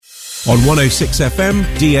On 106 FM,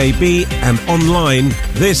 DAB and online,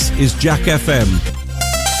 this is Jack FM.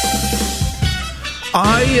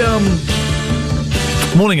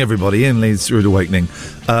 Morning, everybody. Ian Leeds, Rude Awakening.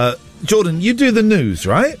 Jordan, you do the news,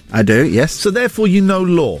 right? I do, yes. So therefore you know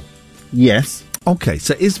law? Yes. Okay,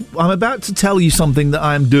 so I'm about to tell you something that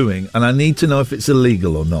I'm doing, and I need to know if it's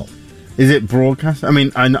illegal or not. Is it broadcast? I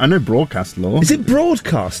mean, I know broadcast law. Is it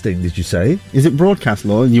broadcasting, did you say? Is it broadcast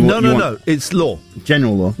law? No, it's law.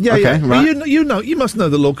 General law? Yeah, okay, yeah. Right. You must know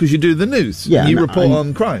the law because you do the news. Yeah. You report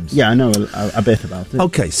on crimes. Yeah, I know a bit about it.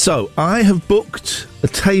 Okay, so I have booked a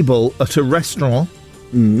table at a restaurant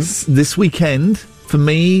this weekend for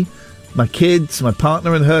me, my kids, my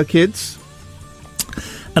partner and her kids.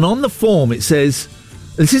 And on the form it says,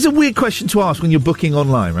 this is a weird question to ask when you're booking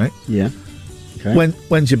online, right? Yeah. Okay.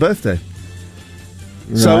 When's your birthday?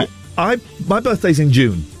 Right. So my birthday's in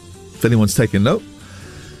June, if anyone's taking note.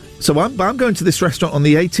 So I'm going to this restaurant on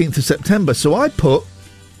the 18th of September, so I put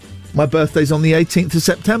my birthday's on the 18th of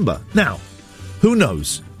September. Now, who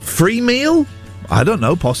knows? Free meal? I don't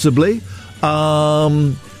know, possibly.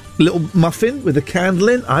 Little muffin with a candle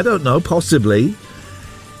in? I don't know, possibly.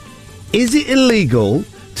 Is it illegal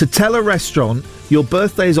to tell a restaurant your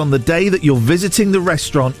birthday is on the day that you're visiting the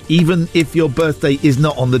restaurant, even if your birthday is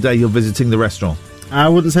not on the day you're visiting the restaurant? I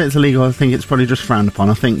wouldn't say it's illegal. I think it's probably just frowned upon.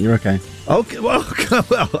 I think you're okay. Okay, well,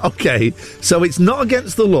 okay. So it's not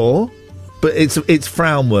against the law, but it's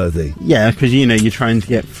frown-worthy. Yeah, because, you're trying to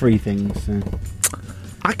get free things. So.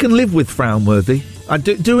 I can live with frown-worthy.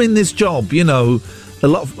 Doing this job, a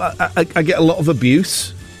lot of, I get a lot of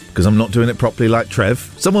abuse because I'm not doing it properly like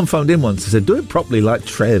Trev. Someone phoned in once and said, do it properly like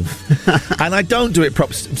Trev. And I don't do it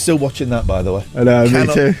properly. I'm still watching that, by the way. I know, me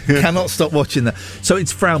too. Cannot stop watching that. So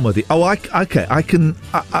it's frown-worthy. Oh, I can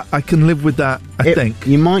live with that, I think.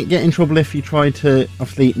 You might get in trouble if you try to,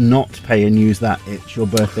 obviously, not pay and use that it's your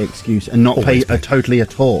birthday excuse and not pay totally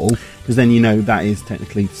at all, because then that is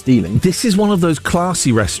technically stealing. This is one of those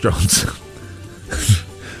classy restaurants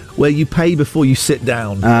where you pay before you sit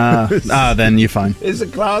down. Then you're fine. It's a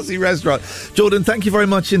classy restaurant. Jordan, thank you very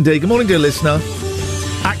much indeed. Good morning, dear listener.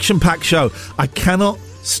 Action-packed show. I cannot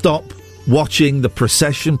stop watching the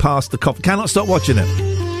procession past the coffin. Cannot stop watching it.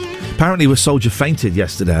 Apparently, a soldier fainted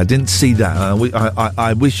yesterday. I didn't see that.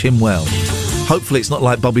 I wish him well. Hopefully, it's not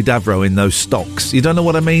like Bobby Davro in those stocks. You don't know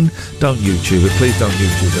what I mean? Don't YouTube it. Please don't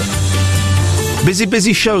YouTube it.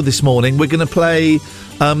 Busy show this morning. We're going to play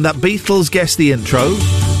that Beatles Guess the Intro.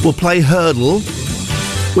 We'll play Hurdle.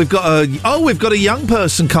 We've got a young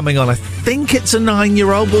person coming on. I think it's a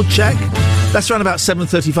 9-year-old. We'll check. That's around about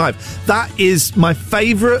 7:35. That is my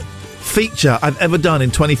favourite feature I've ever done in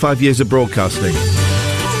 25 years of broadcasting.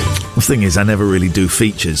 The thing is, I never really do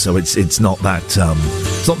features, so it's not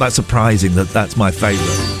that surprising that that's my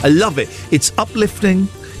favourite. I love it. It's uplifting.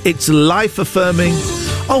 It's life affirming.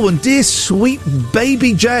 Oh, and dear sweet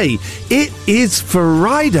baby Jay, it is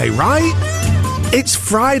Friday, right? It's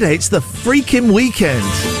Friday. It's the freaking weekend.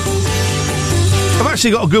 I've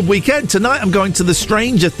actually got a good weekend. Tonight I'm going to the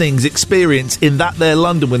Stranger Things experience in that there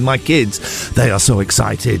London with my kids. They are so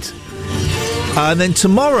excited. And then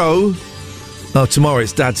tomorrow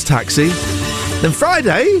it's Dad's taxi. Then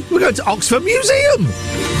Friday, we're going to Oxford Museum.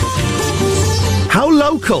 How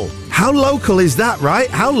local is that, right?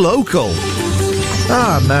 How local?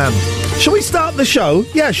 Ah, man. Shall we start the show?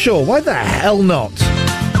 Yeah, sure. Why the hell not?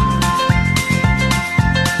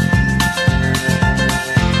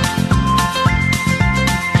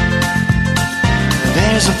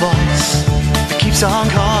 There's a voice that keeps on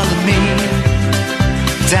calling me.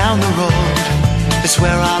 Down the road, it's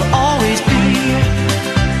where I'll always be.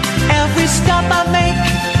 Every stop I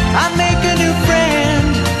make a new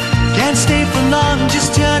friend. Can't stay for long,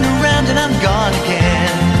 just turn around and I'm gone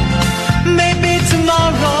again. Maybe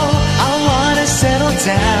tomorrow I'll wanna settle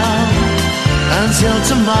down. Until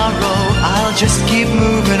tomorrow I'll just keep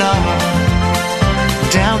moving on.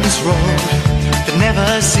 Down this road that never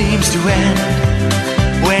seems to end.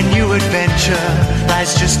 When new adventure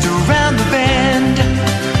lies just around the bend.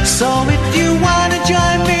 So if you wanna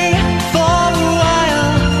join me for a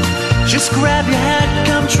while, just grab your hat,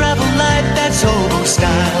 come travel light, that's hobo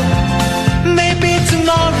style. Maybe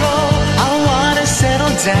tomorrow I'll wanna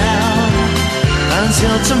settle down.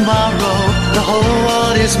 Until tomorrow, the whole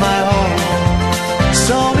world is my home.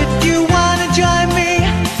 So if you wanna join me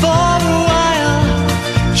for a while,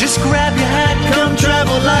 just grab your hat, come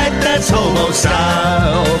travel light, that's hobo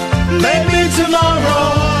style. Maybe tomorrow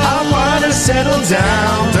I wanna settle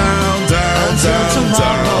down. Until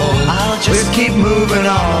tomorrow, I'll just keep moving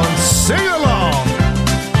on. Sing along.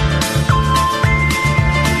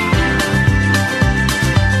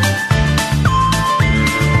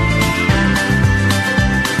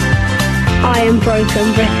 try and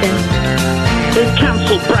broken Britain. They've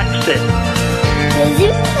cancelled Brexit.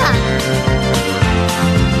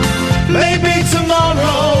 Maybe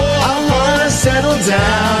tomorrow I'll wanna settle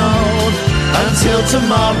down. Until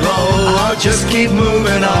tomorrow I'll just keep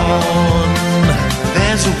moving on.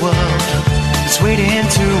 There's a world that's waiting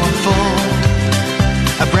to unfold,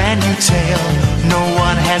 a brand new tale no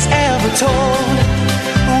one has ever told.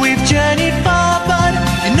 We've journeyed far but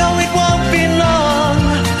you know it won't be long.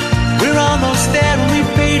 We're almost there and we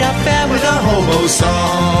paid our fare with a hobo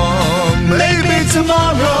song. Maybe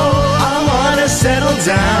tomorrow I wanna settle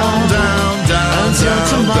down, until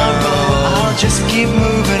tomorrow I'll just keep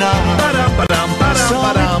moving on. So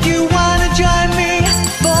if you wanna join me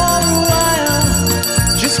for a while,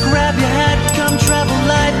 just grab your hat, come travel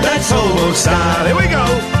light, that's hobo style. Here we go.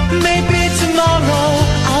 Maybe tomorrow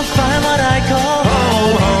I'll find what I call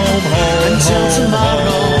home. Until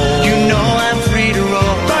tomorrow, you know I'm free to roll.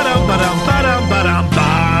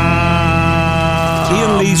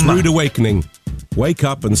 Ian Lee's Rude Awakening. Wake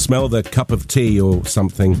up and smell the cup of tea or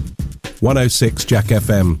something. 106 Jack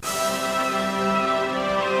FM.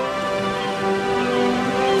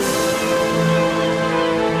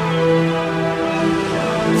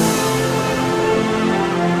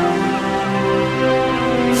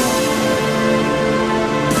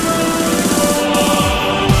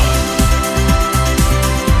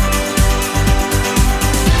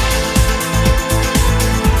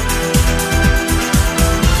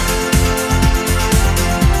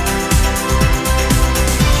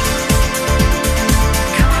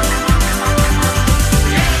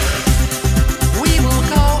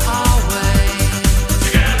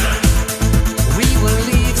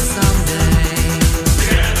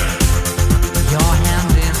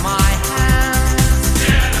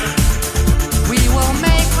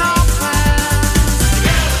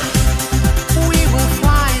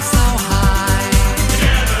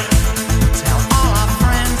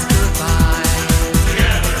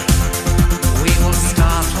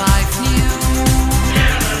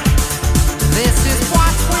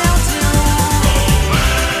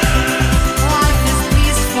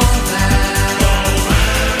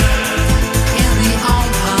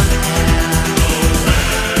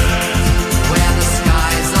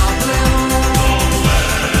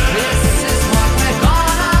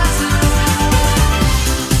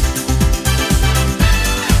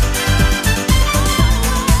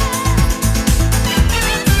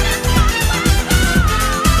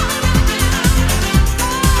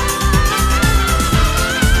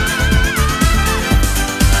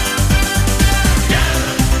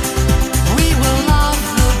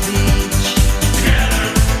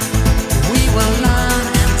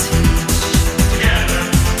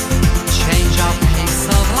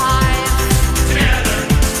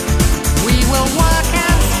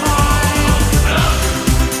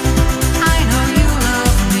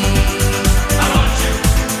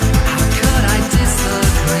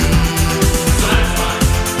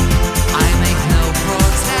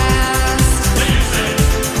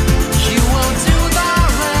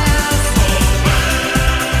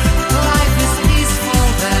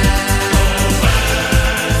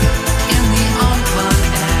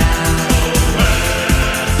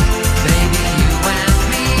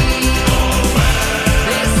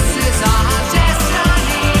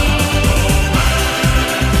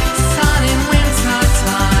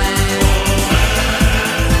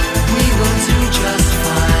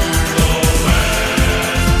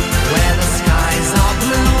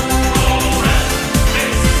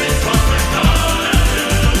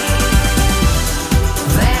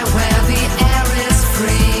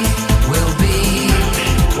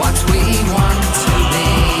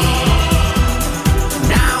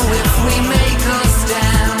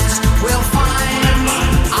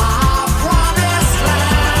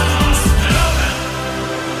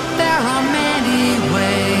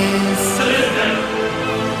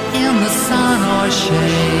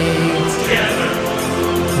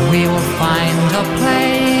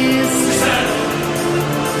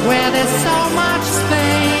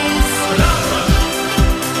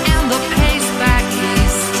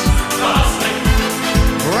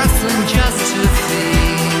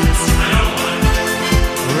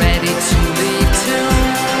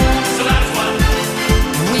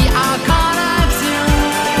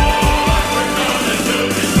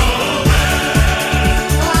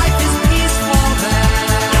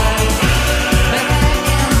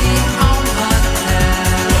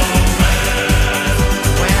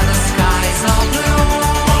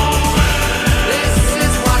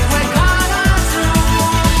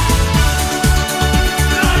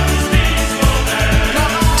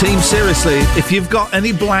 Team, seriously, if you've got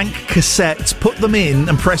any blank cassettes, put them in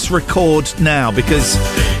and press record now, because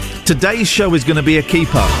today's show is going to be a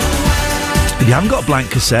keeper. If you haven't got a blank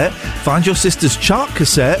cassette, find your sister's chart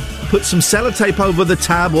cassette, put some sellotape over the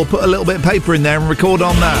tab, or put a little bit of paper in there and record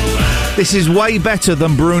on that. This is way better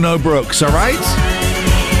than Bruno Brooks, all right?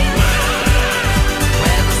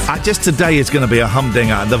 Just today is going to be a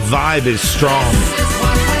humdinger. The vibe is strong.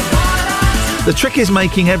 The trick is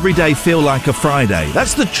making every day feel like a Friday.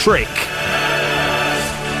 That's the trick.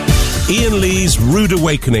 Ian Lee's Rude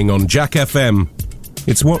Awakening on Jack FM.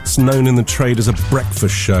 It's what's known in the trade as a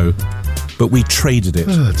breakfast show, but we traded it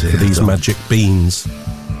for these magic beans.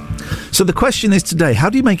 So the question is today,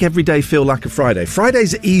 how do you make every day feel like a Friday?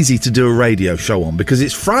 Friday's easy to do a radio show on because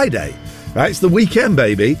it's Friday, right? It's the weekend,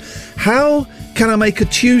 baby. How can I make a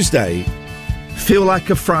Tuesday feel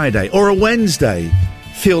like a Friday, or a Wednesday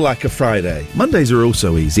feel like a Friday? Mondays are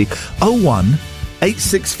also easy.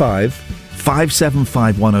 01865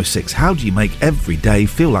 575 106. How do you make every day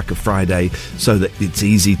feel like a Friday so that it's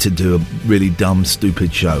easy to do a really dumb,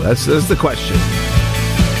 stupid show? That's the question.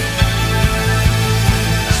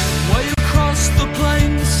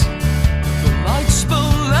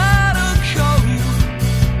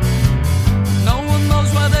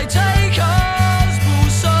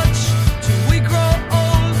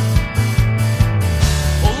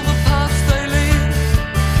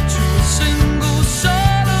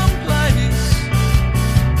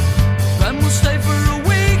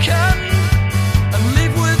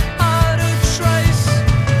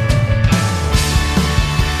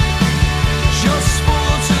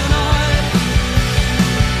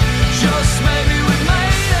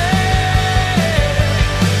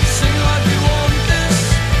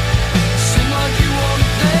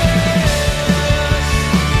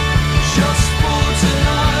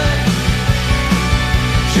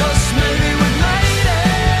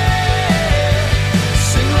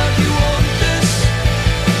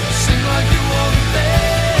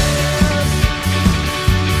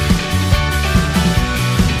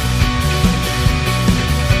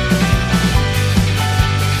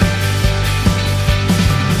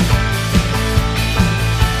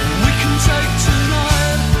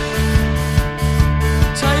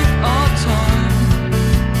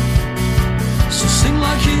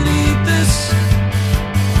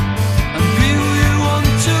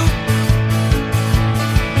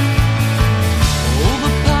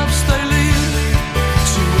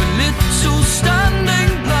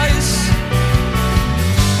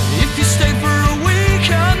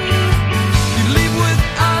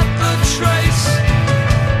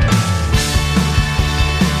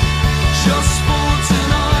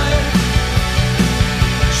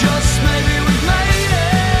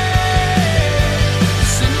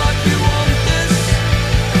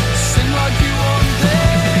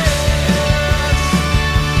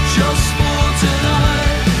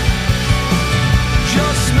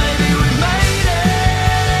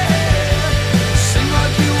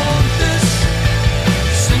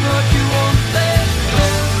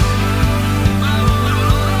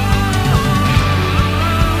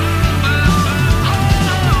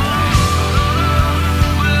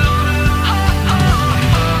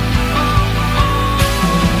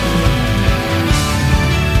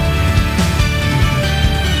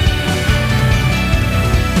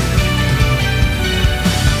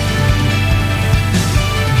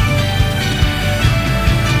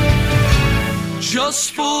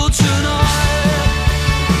 Just for tonight.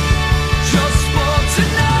 Just for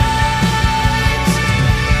tonight.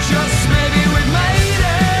 Just maybe we made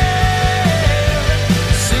it.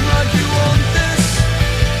 Sing like you want this.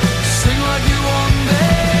 Sing like you want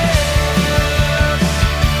this.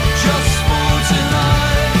 Just for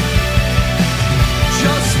tonight.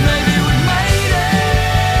 Just maybe we made it.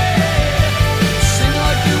 Sing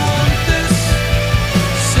like you want this.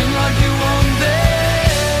 Sing like you want this.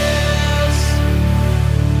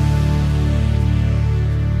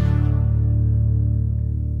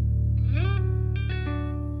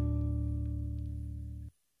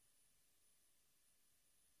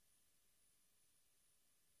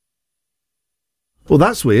 Well,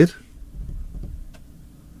 that's weird.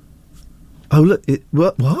 Oh, look.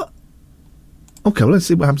 What? Okay, well, let's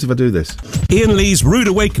see what happens if I do this. Ian Lee's Rude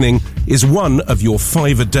Awakening is one of your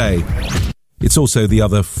 5 a day. It's also the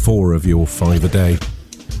other 4 of your 5 a day.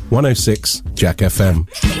 106 Jack FM.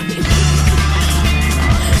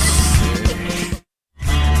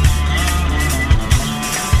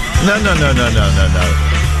 No.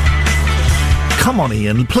 Come on,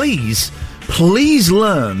 Ian, please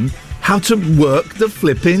learn how to work the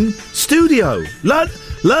flipping studio.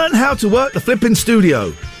 Learn how to work the flipping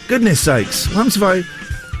studio. Goodness sakes. What happens if I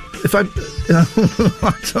if I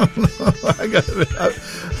don't know.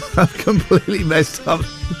 I've completely messed up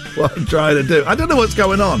what I'm trying to do. I don't know what's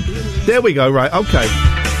going on. There we go. Right. Okay.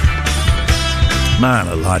 Man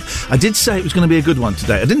alive. I did say it was going to be a good one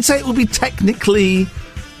today. I didn't say it would be technically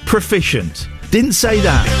proficient. Didn't say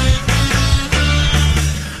that.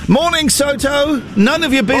 Morning, Soto. None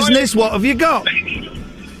of your business. Morning. What have you got?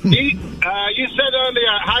 You said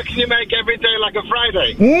earlier, how can you make every day like a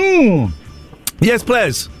Friday? Yes,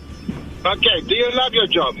 please. Okay, do you love your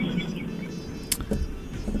job?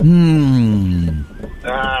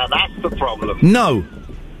 That's the problem. No.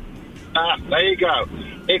 There you go.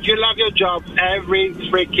 If you love your job, every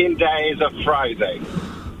freaking day is a Friday.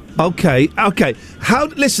 Okay.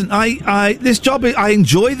 Listen, this job, I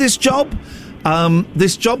enjoy this job.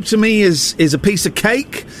 This job to me is a piece of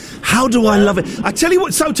cake. How do I love it? I tell you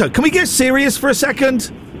what, Soto, can we get serious for a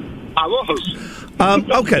second? I was.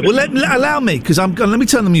 Okay, well, allow me, because let me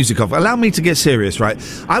turn the music off. Allow me to get serious, right?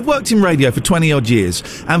 I've worked in radio for 20-odd years,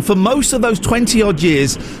 and for most of those 20-odd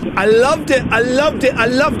years, I loved it,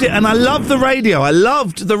 and I love the radio. I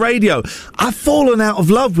loved the radio. I've fallen out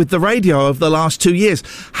of love with the radio over the last 2 years.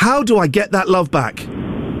 How do I get that love back?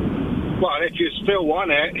 Well, if you still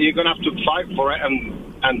want it, you're going to have to fight for it and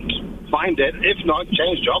find it. If not,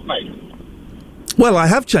 change job, mate. Well, I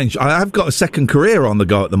have changed. I have got a second career on the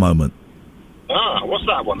go at the moment. What's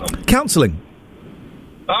that one then? Counselling.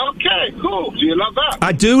 Okay, cool. Do you love that?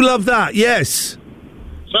 I do love that, yes.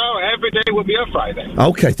 So every day will be a Friday.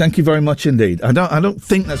 Okay, thank you very much indeed. I don't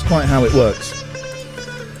think that's quite how it works.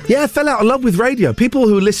 Yeah, I fell out of love with radio. People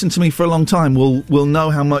who listen to me for a long time will know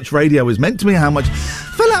how much radio is meant to me, how much...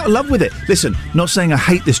 Fell out of love with it. Listen, not saying I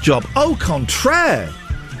hate this job. Au contraire.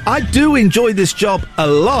 I do enjoy this job a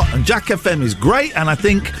lot, and Jack FM is great, and I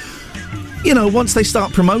think... You know, once they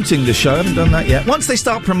start promoting the show, I haven't done that yet. Once they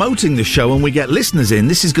start promoting the show and we get listeners in,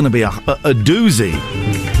 this is going to be a doozy.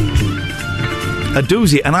 A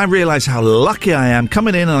doozy. And I realise how lucky I am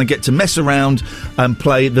coming in and I get to mess around and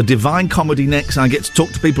play the Divine Comedy next. And I get to talk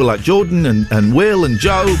to people like Jordan and Will and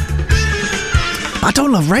Joe. I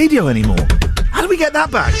don't love radio anymore. How do we get that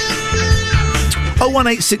back?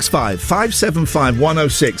 01865 575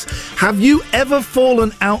 106. Have you ever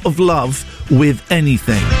fallen out of love with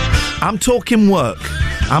anything? I'm talking work,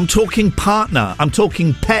 I'm talking partner, I'm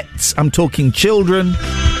talking pets, I'm talking children,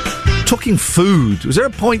 I'm talking food. Was there a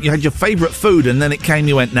point you had your favourite food and then it came,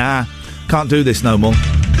 you went, nah, can't do this no more?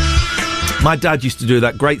 My dad used to do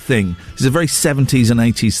that great thing. It's a very 70s and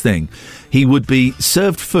 80s thing. He would be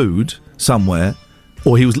served food somewhere,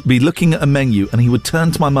 or he would be looking at a menu and he would turn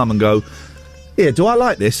to my mum and go, here, do I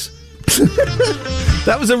like this?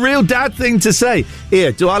 That was a real dad thing to say.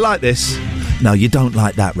 Here, do I like this? No, you don't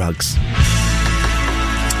like that, Ruggs.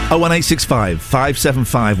 01865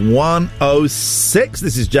 575 106.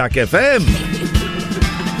 This is Jack FM.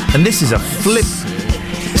 And this is a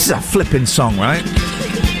flipping song, right?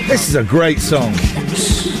 This is a great song.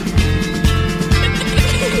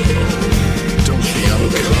 Don't be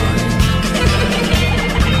unkind.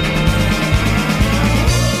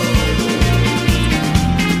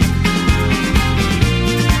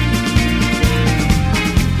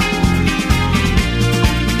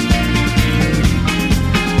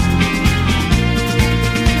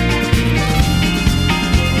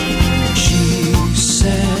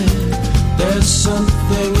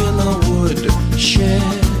 Something in the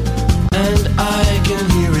woodshed, and I can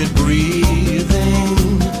hear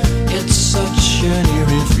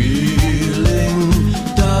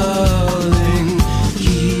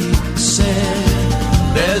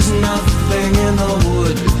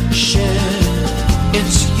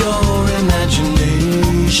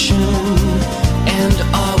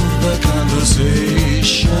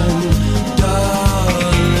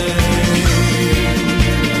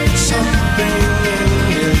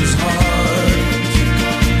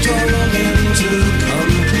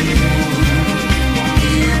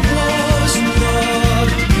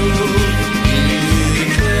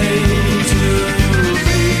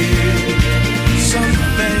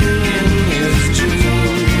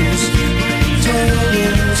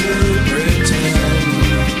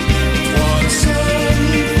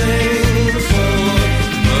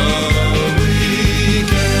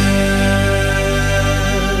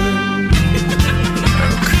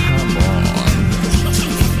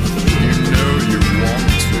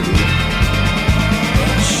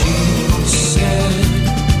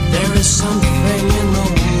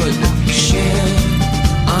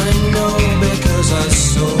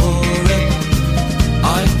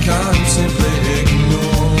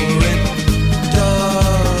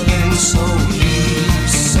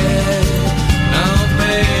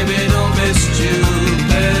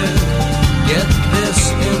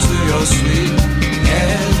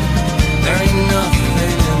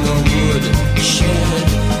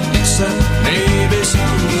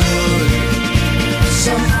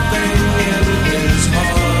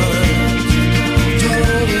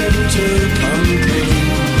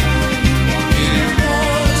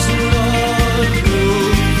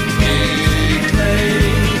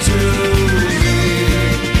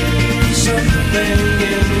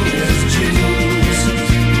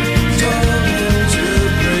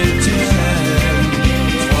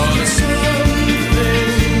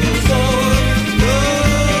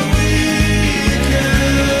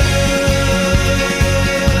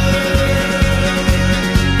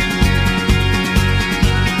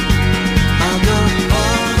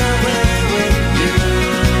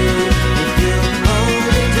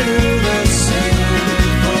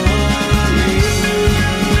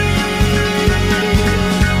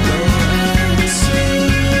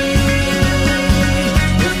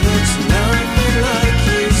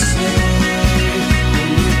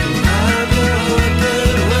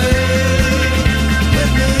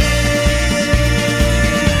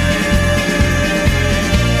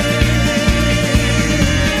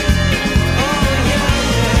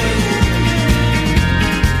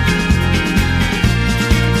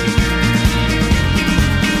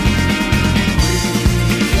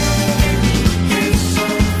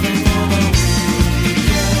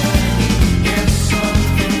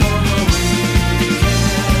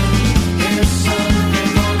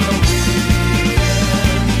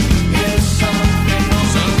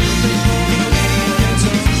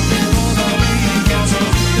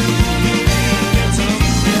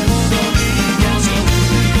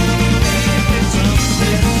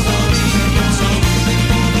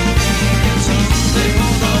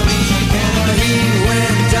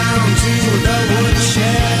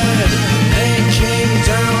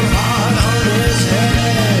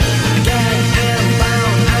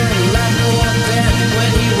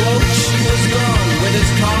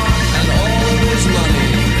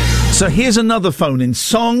So here's another phone in.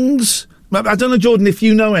 Songs. I don't know, Jordan, if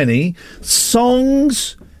you know any.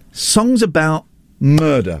 Songs about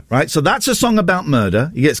murder, right? So that's a song about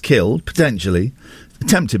murder. He gets killed, potentially.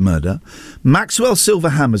 Attempted murder. Maxwell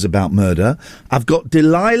Silverhammer's about murder. I've got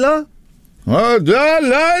Delilah. Oh,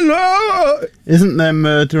 Delilah! Isn't there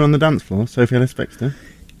murder on the dance floor, Sophie Ellis-Bextor?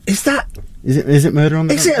 Is it murder on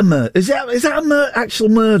the dance floor? Is it a murder? Is that actual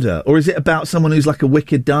murder? Or is it about someone who's like a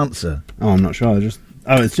wicked dancer? Oh, I'm not sure.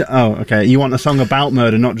 Okay. You want a song about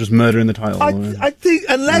murder, not just murder in the title? I think,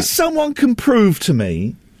 unless someone can prove to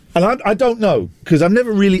me, and I don't know, because I've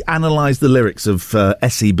never really analysed the lyrics of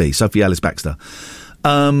SEB, Sophie Ellis-Bextor,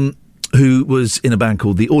 who was in a band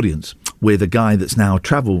called The Audience, with a guy that's now a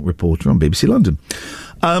travel reporter on BBC London.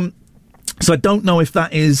 So I don't know if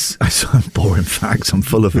that is... boring facts, I'm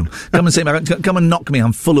full of them. Come and knock me,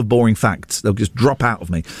 I'm full of boring facts. They'll just drop out of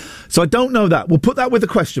me. So I don't know that. We'll put that with a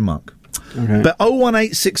question mark. Okay. But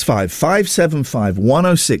 01865 575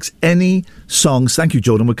 106, any songs... Thank you,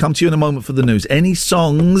 Jordan. We'll come to you in a moment for the news. Any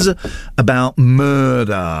songs about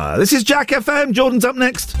murder? This is Jack FM. Jordan's up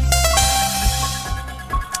next.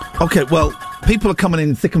 OK, well, people are coming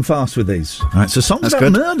in thick and fast with these. All right, so songs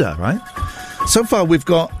about murder, right? So far, we've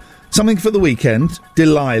got Something for the Weekend,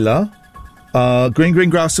 Delilah, Green Green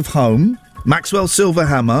Grass of Home, Maxwell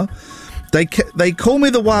Silverhammer. They Call Me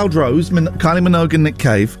the Wild Rose, Kylie Minogue and Nick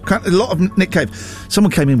Cave. A lot of Nick Cave. Someone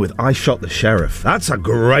came in with I Shot the Sheriff. That's a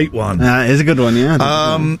great one. It is a good one,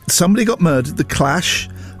 yeah. Somebody Got Murdered, The Clash.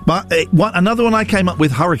 But another one I came up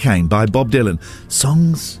with, Hurricane by Bob Dylan.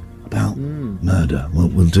 Songs about murder.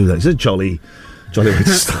 We'll do that. It's a jolly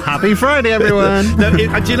Happy Friday, everyone. No,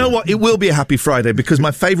 do you know what? It will be a happy Friday because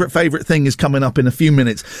my favourite thing is coming up in a few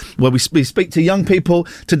minutes where we speak to young people.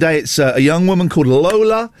 Today it's a young woman called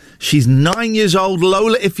Lola. She's 9 years old.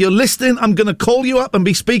 Lola, if you're listening, I'm going to call you up and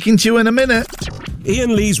be speaking to you in a minute.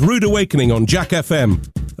 Ian Lee's Rude Awakening on Jack FM.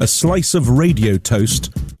 A slice of radio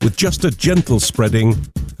toast with just a gentle spreading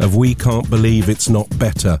of We Can't Believe It's Not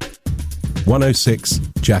Better. 106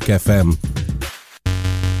 Jack FM.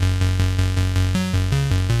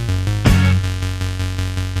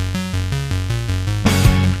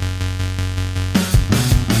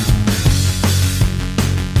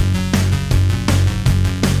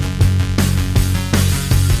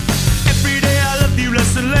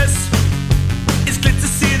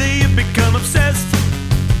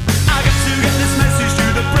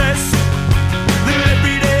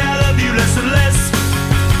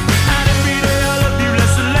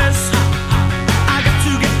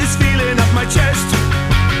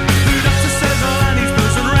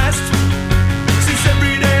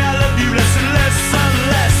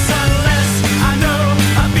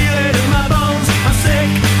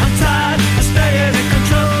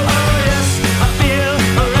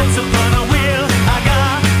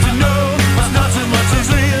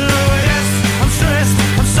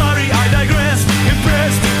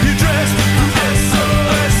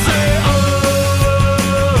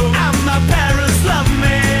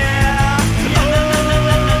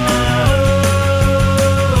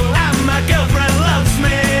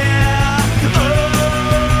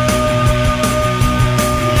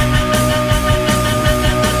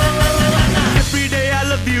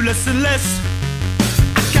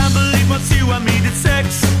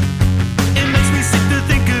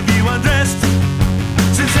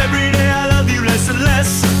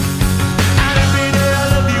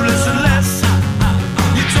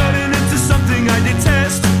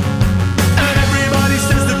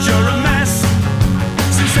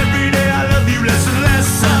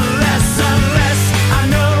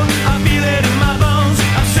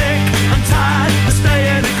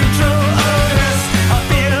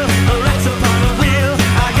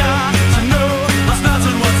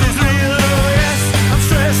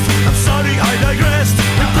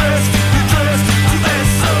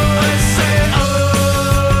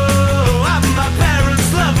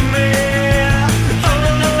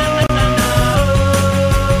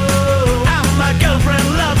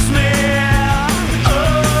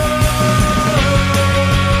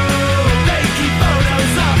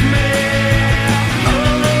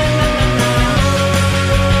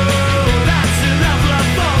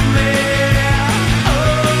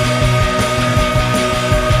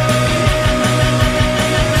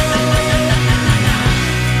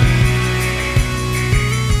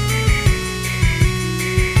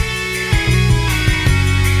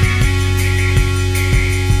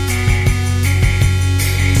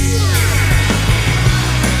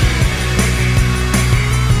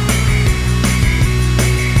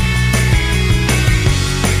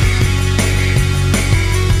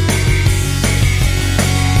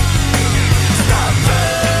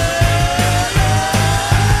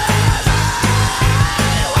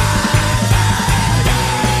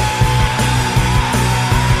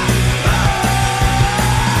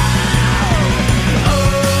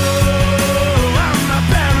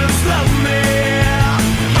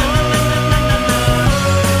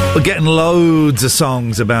 We're getting loads of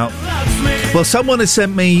songs about... Well, someone has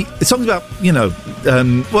sent me songs about,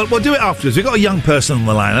 well, we'll do it afterwards. We've got a young person on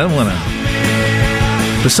the line. I don't want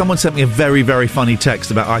to... But someone sent me a very, very funny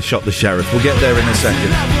text about I Shot the Sheriff. We'll get there in a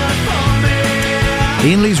second.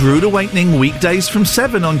 Ian Lee's Rude Awakening, weekdays from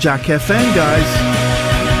 7 on Jack FM, guys.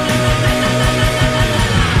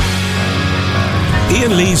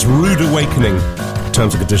 Ian Lee's Rude Awakening.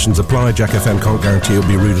 Terms and conditions apply. Jack FM can't guarantee you'll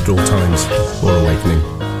be rude at all times or awakening.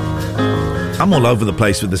 I'm all over the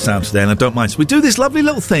place with the sound today, and I don't mind. So we do this lovely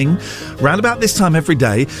little thing round about this time every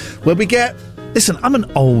day where we get... Listen, I'm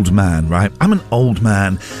an old man, right? I'm an old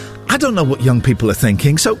man. I don't know what young people are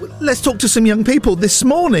thinking, so let's talk to some young people. This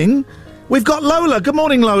morning, we've got Lola. Good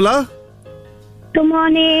morning, Lola. Good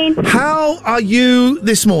morning. How are you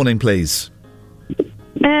this morning, please?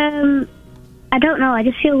 I don't know. I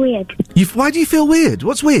just feel weird. Why do you feel weird?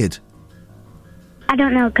 What's weird? I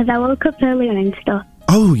don't know, because I woke up earlier and stuff.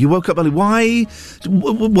 Oh, you woke up early. Why?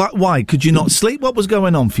 Why? Could you not sleep? What was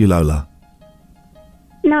going on for you, Lola?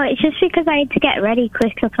 No, it's just because I had to get ready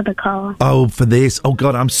quicker for the call. Oh, for this? Oh,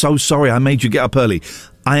 God, I'm so sorry I made you get up early.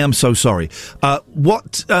 I am so sorry.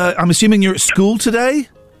 I'm assuming you're at school today?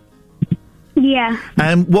 Yeah.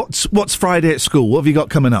 And what's Friday at school? What have you got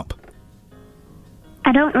coming up?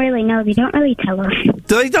 I don't really know. They don't really tell us.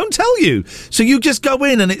 They don't tell you. So you just go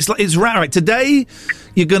in and it's right. Today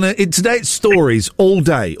today it's stories all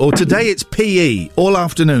day, or today it's PE all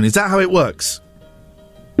afternoon. Is that how it works?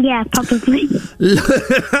 Yeah, probably.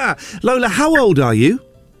 Lola, how old are you?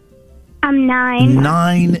 I'm 9.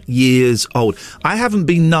 9 years old. I haven't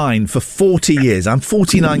been 9 for 40 years. I'm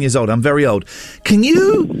 49 years old. I'm very old. Can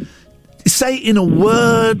you say in a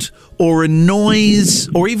word or a noise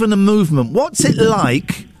or even a movement, what's it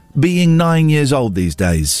like being 9 years old these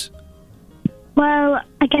days? Well,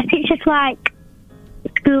 I guess it's just like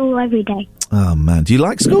school every day. Oh, man. Do you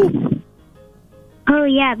like school? Oh,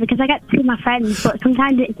 yeah, because I get to see my friends, but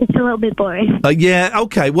sometimes it's just a little bit boring. Yeah,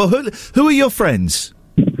 okay. Well, who are your friends?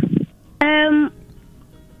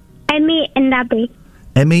 Emmy and Abby.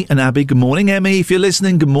 Emmy and Abby. Good morning, Emmy. If you're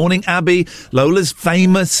listening, good morning, Abby. Lola's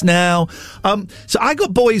famous now. So I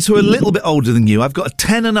got boys who are a little bit older than you. I've got a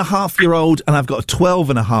 10-and-a-half-year-old and I've got a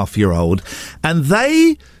 12-and-a-half-year-old. And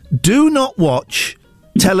they do not watch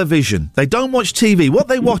television. They don't watch TV. What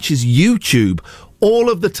they watch is YouTube all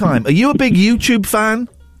of the time. Are you a big YouTube fan?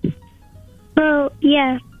 Well,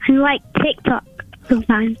 yeah. I like TikTok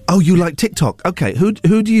sometimes. Oh, you like TikTok? Okay. Who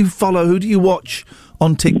do you follow? Who do you watch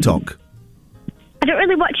on TikTok? I don't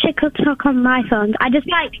really watch TikTok on my phone. I just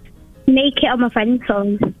make it on my friend's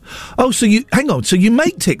phone. Oh, so you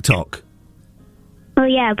make TikTok? Oh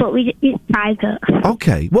yeah, but it's private.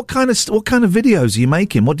 Okay. What kind of videos are you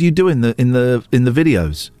making? What do you do in the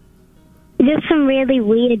videos? Just some really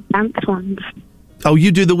weird dance ones. Oh,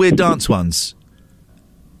 you do the weird dance ones?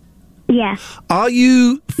 Yeah. Are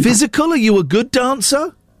you physical? Are you a good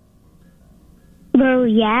dancer? Well,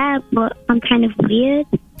 yeah, but I'm kind of weird.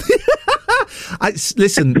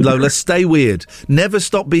 Listen, Lola, stay weird. Never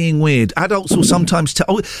stop being weird. Adults will sometimes tell...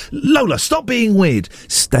 Oh, Lola, stop being weird.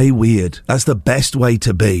 Stay weird. That's the best way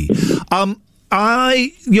to be.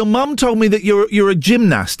 Your mum told me that you're a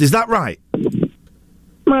gymnast. Is that right?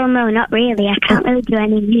 Well, no, not really. I can't really do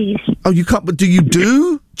any moves. Oh, you can't... But do you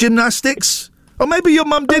do gymnastics? Or maybe your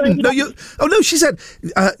mum didn't. No, she said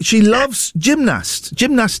she loves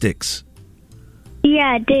gymnastics.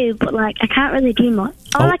 Yeah, I do, but I can't really do much.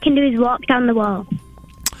 All I can do is walk down the wall.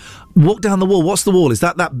 Walk down the wall? What's the wall? Is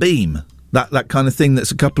that beam? That kind of thing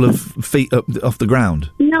that's a couple of feet up off the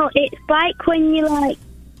ground? No, it's like when you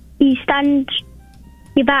stand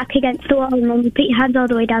your back against the wall and then you put your hands all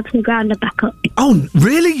the way down to the ground and back up. Oh,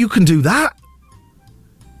 really? You can do that?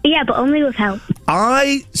 Yeah, but only with help.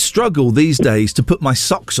 I struggle these days to put my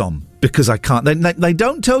socks on because I can't. They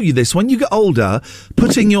don't tell you this. When you get older,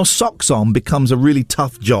 putting your socks on becomes a really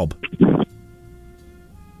tough job.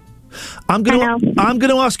 I'm going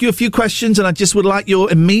to ask you a few questions, and I just would like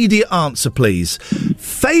your immediate answer, please.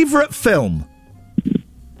 Favourite film?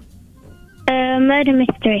 Murder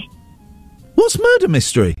Mystery. What's Murder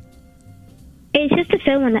Mystery? It's just a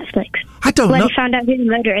film on Netflix. I don't know. When you found out who the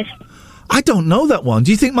murderer is. I don't know that one.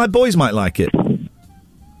 Do you think my boys might like it?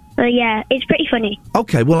 Yeah, it's pretty funny.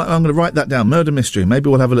 Okay, well, I'm going to write that down. Murder Mystery. Maybe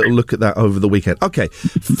we'll have a little look at that over the weekend. Okay.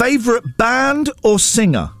 Favourite band or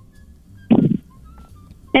singer?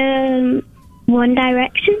 One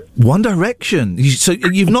Direction. One Direction. So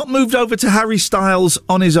you've not moved over to Harry Styles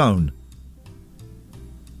on his own?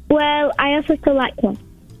 Well, I also still like one.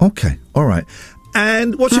 Okay, all right.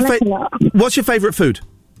 And what's your favourite food?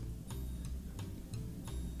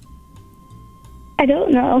 I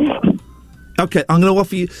don't know. Okay, I'm going to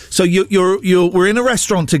offer you. So we're in a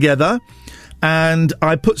restaurant together, and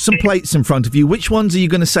I put some plates in front of you. Which ones are you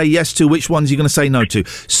going to say yes to? Which ones are you going to say no to?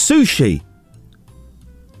 Sushi.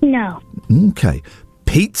 No. Okay.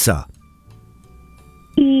 Pizza.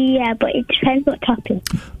 Yeah, but it depends what topping.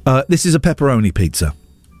 This is a pepperoni pizza.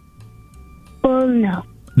 Well, no.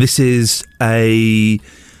 This is a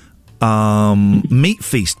meat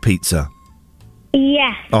feast pizza.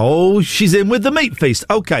 Yes. Oh, she's in with the meat feast.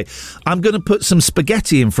 Okay, I'm going to put some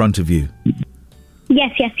spaghetti in front of you.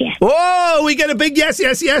 Yes. Oh, we get a big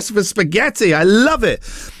yes for spaghetti. I love it.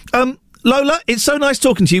 Lola, it's so nice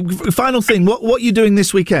talking to you. Final thing, what are you doing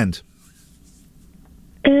this weekend?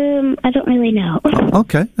 I don't really know.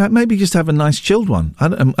 Okay, maybe just have a nice chilled one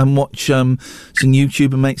and watch some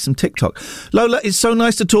YouTube and make some TikTok. Lola, it's so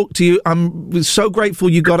nice to talk to you. I'm so grateful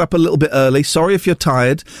you got up a little bit early. Sorry if you're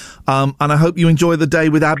tired. And I hope you enjoy the day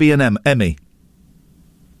with Abby and Emmy.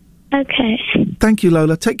 Okay. Thank you,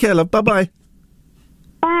 Lola. Take care, love. Bye-bye.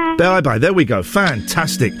 Bye. Bye-bye. There we go.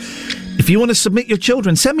 Fantastic. If you want to submit your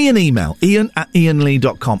children, send me an email,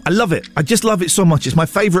 ian@ianlee.com. I love it. I just love it so much. It's my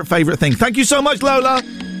favourite thing. Thank you so much, Lola.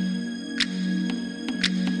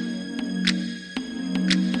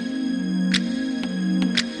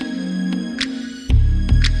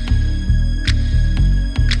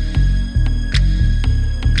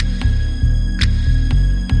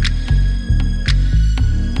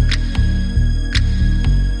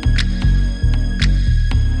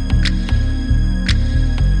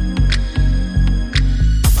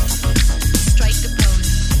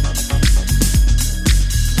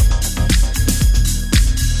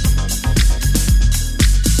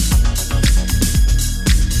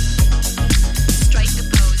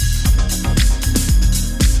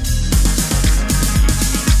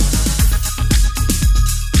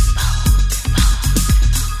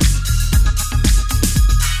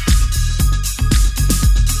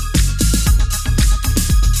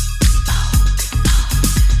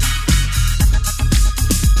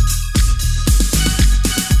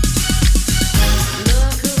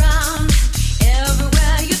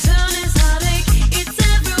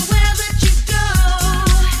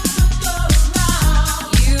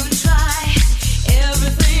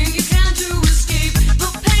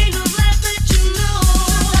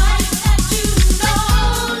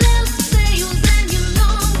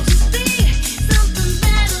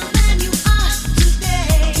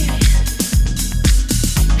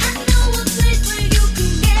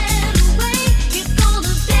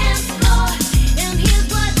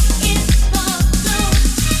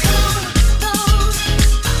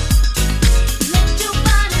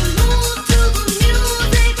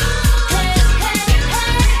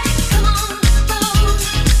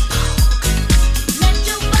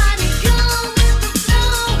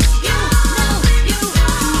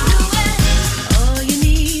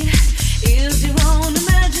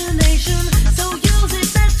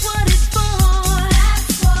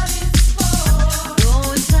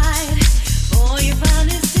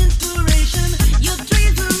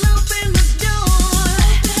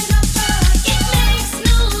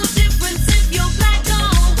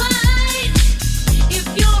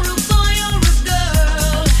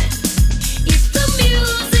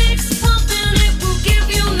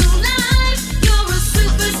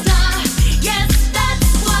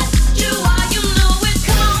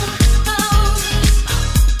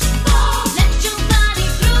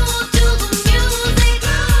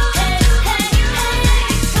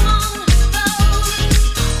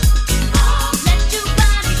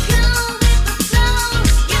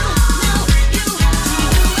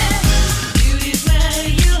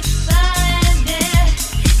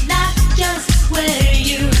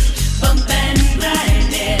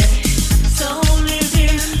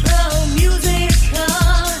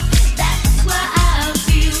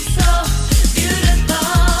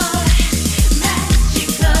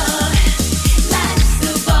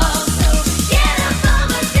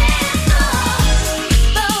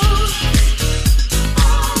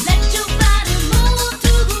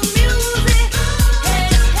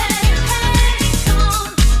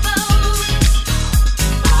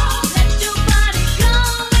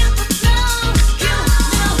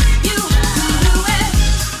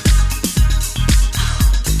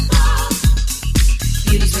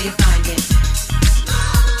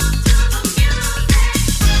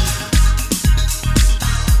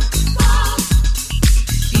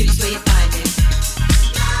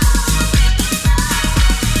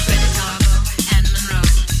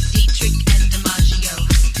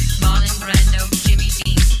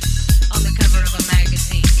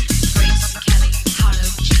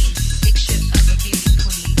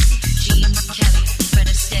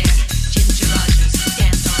 Ginger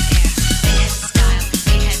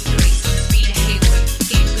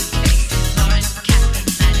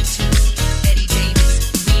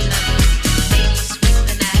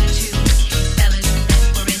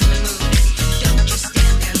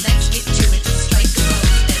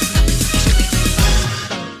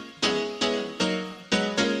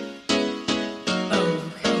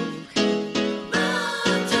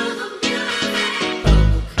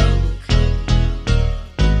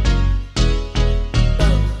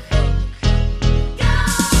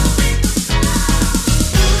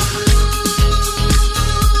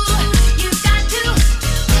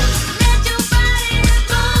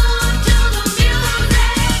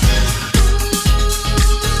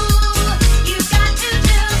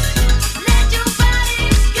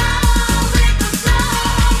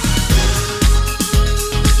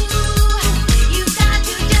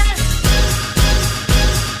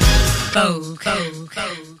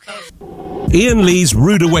Ian Lee's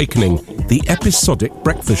Rude Awakening, the episodic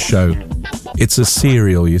breakfast show. It's a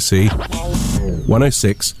serial, you see.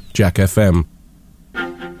 106 Jack FM.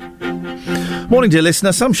 Morning, dear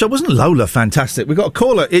listener. Some show wasn't Lola fantastic? We got a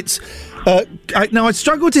caller. It's now I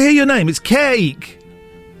struggle to hear your name. It's Cake.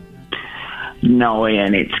 No,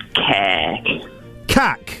 Ian, it's Cack.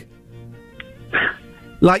 Cack.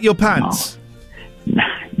 Like your pants.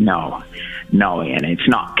 No, Ian, it's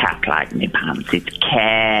not cack like me pants. It's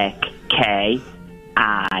Cack. K-I-R-K.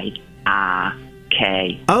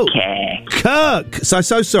 Oh, Cack. Kirk. So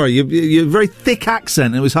sorry. You're very thick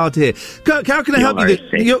accent. It was hard to hear. Kirk, how can I help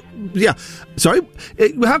you? Yeah. Sorry.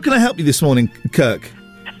 How can I help you this morning, Kirk?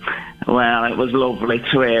 Well, it was lovely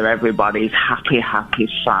to hear everybody's happy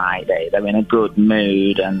Friday. They're in a good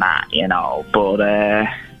mood and that, you know. But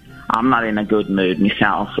I'm not in a good mood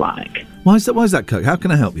myself, like. Why is that, Kirk? How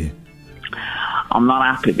can I help you? I'm not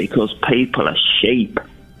happy because people are sheep.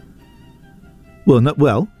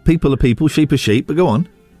 Well, people are people, sheep are sheep, but go on.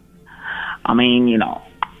 I mean, you know,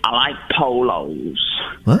 I like polos.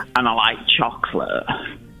 What? And I like chocolate.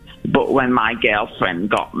 But when my girlfriend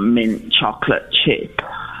got mint chocolate chip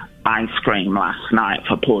ice cream last night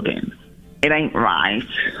for pudding, it ain't right.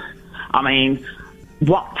 I mean,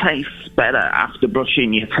 what tastes better after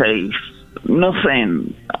brushing your teeth?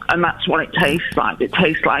 Nothing. And that's what it tastes like. It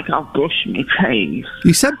tastes like I've brushed my teeth.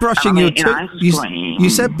 You said brushing your tooth. You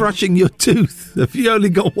said brushing your tooth. Have you only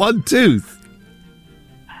got one tooth?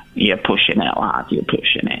 You're pushing it, lad. You're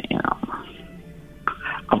pushing it, you know.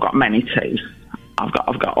 I've got many teeth. I've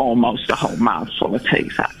got almost a whole mouthful of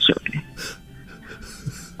teeth, actually.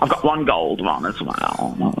 I've got one gold one as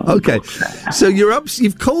well. Okay. So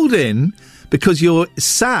you've called in because you're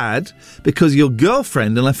sad because your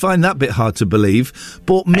girlfriend, and I find that bit hard to believe,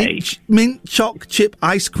 bought mint choc chip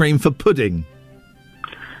ice cream for pudding.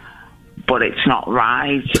 But it's not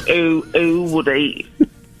right. Who would eat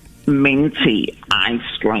minty ice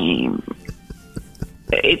cream?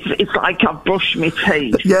 It's like I've brushed my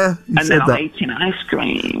teeth. Yeah, and then I'm eating ice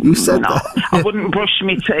cream. You said that. I wouldn't brush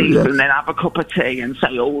my teeth and then have a cup of tea and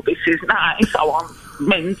say, oh, this is nice, I want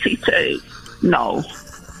minty tea. No.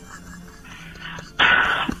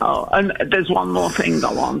 Oh, and there's one more thing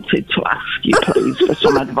I wanted to ask you, please, for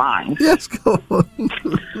some advice. Yes, go on.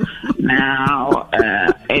 Now,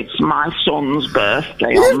 it's my son's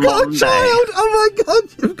birthday You've on got Monday. a child! Oh my God,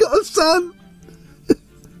 you've got a son!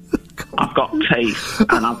 I've got teeth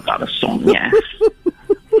and I've got a son, yes.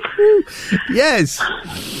 Yes.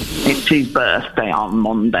 It's his birthday on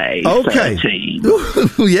Monday, Okay. 13.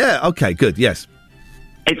 Yeah, okay, good, yes.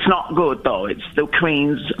 It's not good, though. It's the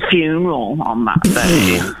Queen's funeral on that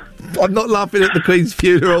day. I'm not laughing at the Queen's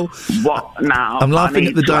funeral. What now? I'm laughing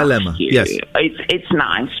at the dilemma. Yes. It's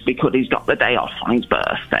nice because he's got the day off on his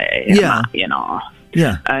birthday. Yeah. And that, you know.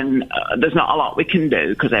 Yeah. And there's not a lot we can do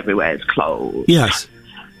because everywhere's closed. Yes.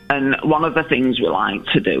 And one of the things we like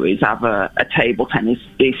to do is have a table tennis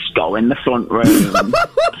disco in the front room.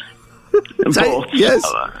 Yes.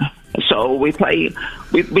 So we play,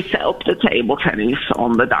 we set up the table tennis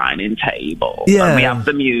on the dining table. Yeah. And we have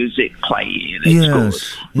the music playing. It's Yes, good.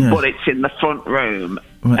 yes. But it's in the front room.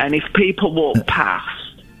 Right. And if people walk past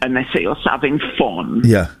and they see us having fun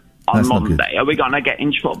Yeah. on That's not Monday, are we going to get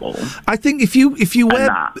in trouble? I think if you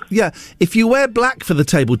wear black for the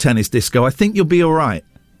table tennis disco, I think you'll be all right.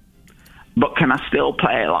 But can I still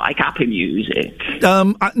play like happy music?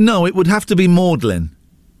 No, it would have to be maudlin.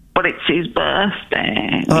 But it's his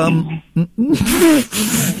birthday.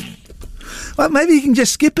 Well, maybe you can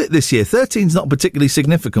just skip it this year. 13's not a particularly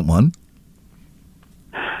significant one.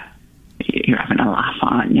 You're having a laugh,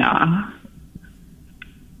 aren't you? I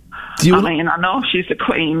know she's the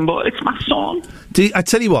Queen, but it's my son. I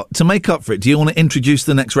tell you what, to make up for it, do you want to introduce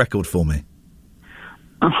the next record for me?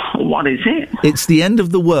 What is it? It's The End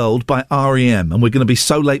of the World by R.E.M. and we're going to be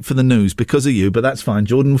so late for the news because of you, but that's fine.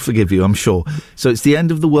 Jordan will forgive you, I'm sure. So it's The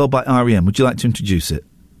End of the World by R.E.M. Would you like to introduce it?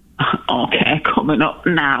 Okay, coming up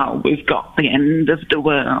now, we've got The End of the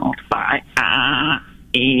World by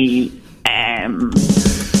R.E.M.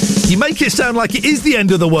 You make it sound like it is the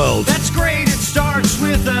end of the world. That's great, it starts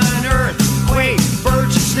with an earthquake,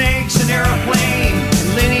 birds and snakes, an airplane,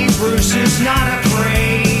 and Lenny Bruce is not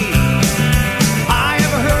afraid. I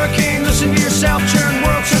have a hurricane, listen to yourself, churn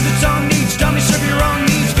world serves its own needs, dummy serve your own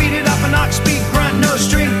needs, beat it up an ox, speak, grunt, no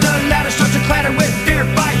strength, the ladder starts to clatter with fear,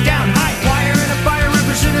 fight down, high, wire in a fire,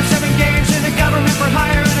 representing 7 games in a government for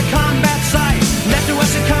hire in a combat site, left to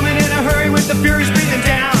us and coming in a hurry with the furies breathing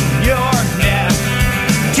down your neck.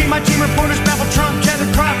 My team reporters babble Trump,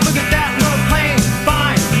 tether crop, look at that, no pain,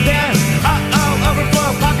 fine, then,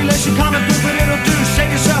 population common food, but it'll do.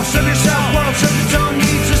 Save yourself, serve yourself, world serves its own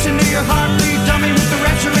needs. Listen to your heart,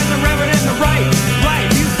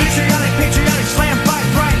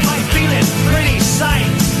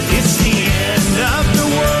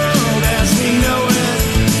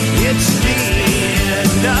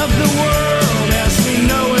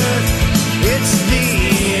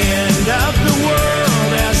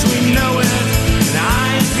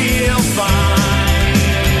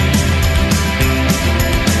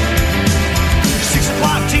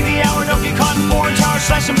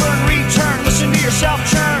 lesson learned, return, listen to yourself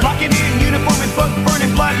churn. Locking in, uniform and book,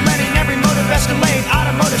 burning blood, letting every motive escalate.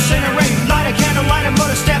 Automotive incinerate, light a candle, light a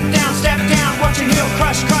motor, step down, watching heel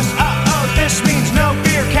crush, uh-oh, this means no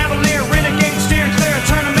fear. Cavalier, renegade, steering clear, a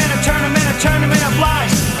tournament of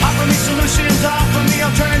lies. Offer me solutions, offer me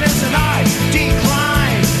alternatives, and I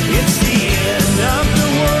decline. It's the end of the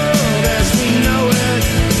world as we know it.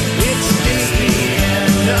 It's the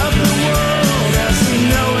end of the world as we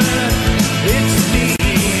know it. It's the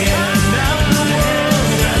end of the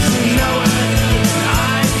world as we know it.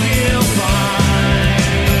 I feel fine.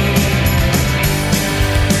 It's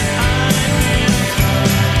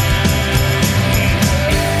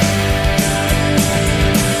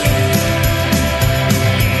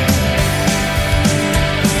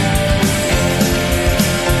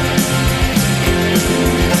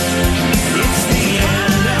the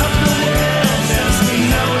end of the world as we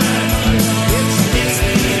know it. It's the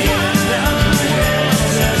end of the world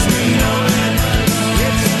as we know it.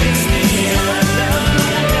 It's the end of the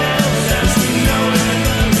world as we know it.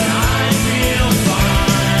 I feel fine.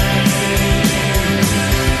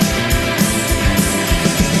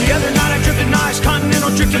 The other night I drifted nice, continental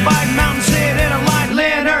drifted by mountains, hit in a line.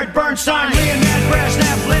 Leonard Bernstein, Leonard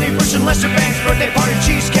Brezhnev, Lenny Bruce and Lester Banks, birthday party,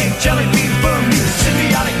 cheesecake, jelly bean, boom, you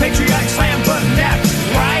symbiotic, patriotic, slam, button, nap,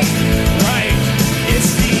 right? Right.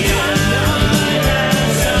 It's the end of the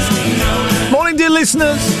world as we know it. Morning, dear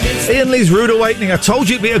listeners. Ian Lee's Rude Awakening. I told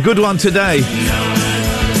you it'd be a good one today.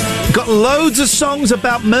 Got loads of songs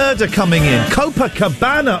about murder coming in.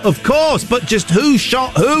 Copacabana, of course, but just who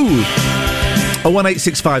shot who?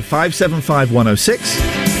 01865 575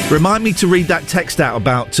 106. Remind me to read that text out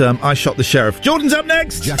about I shot the sheriff. Jordan's up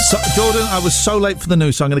next. Jordan, I was so late for the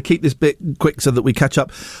news, so I'm going to keep this bit quick so that we catch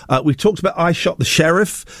up. We talked about I shot the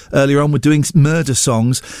sheriff earlier on. We're doing murder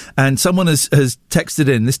songs, and someone has texted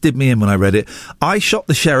in. This did me in when I read it. I shot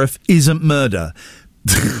the sheriff isn't murder.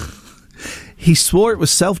 He swore it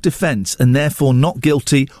was self-defence and therefore not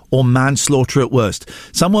guilty or manslaughter at worst.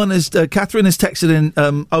 Someone has, Catherine has texted in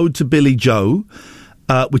Ode to Billy Joe,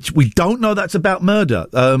 which we don't know that's about murder.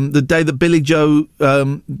 The day that Billy Joe...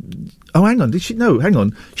 oh, hang on. Did she? No, hang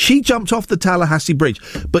on. She jumped off the Tallahassee Bridge,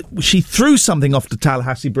 but she threw something off the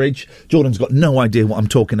Tallahassee Bridge. Jordan's got no idea what I'm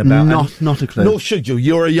talking about. Not a clue. Nor should you.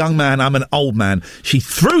 You're a young man. I'm an old man. She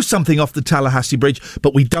threw something off the Tallahassee Bridge,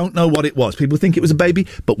 but we don't know what it was. People think it was a baby,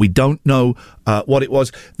 but we don't know what it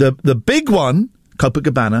was. The big one,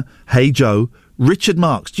 Copacabana, Hey Joe, Richard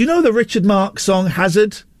Marx. Do you know the Richard Marx song,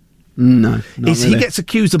 Hazard? No, not really. He gets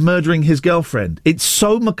accused of murdering his girlfriend. It's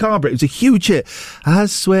so macabre. It was a huge hit. I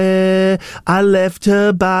swear I left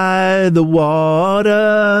her by the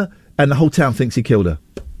water. And the whole town thinks he killed her.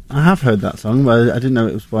 I have heard that song, but I didn't know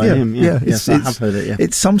it was by him. Yes, I have heard it, yeah.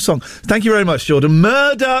 It's some song. Thank you very much, Jordan.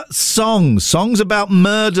 Murder songs. Songs about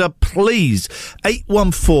murder, please.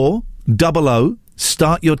 814-00.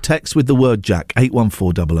 Start your text with the word Jack.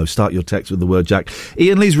 81400. Start your text with the word Jack.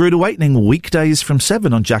 Ian Lee's Rude Awakening, weekdays from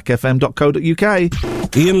 7 on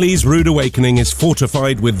jackfm.co.uk. Ian Lee's Rude Awakening is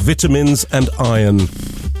fortified with vitamins and iron.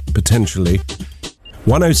 Potentially.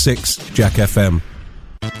 106 Jack FM.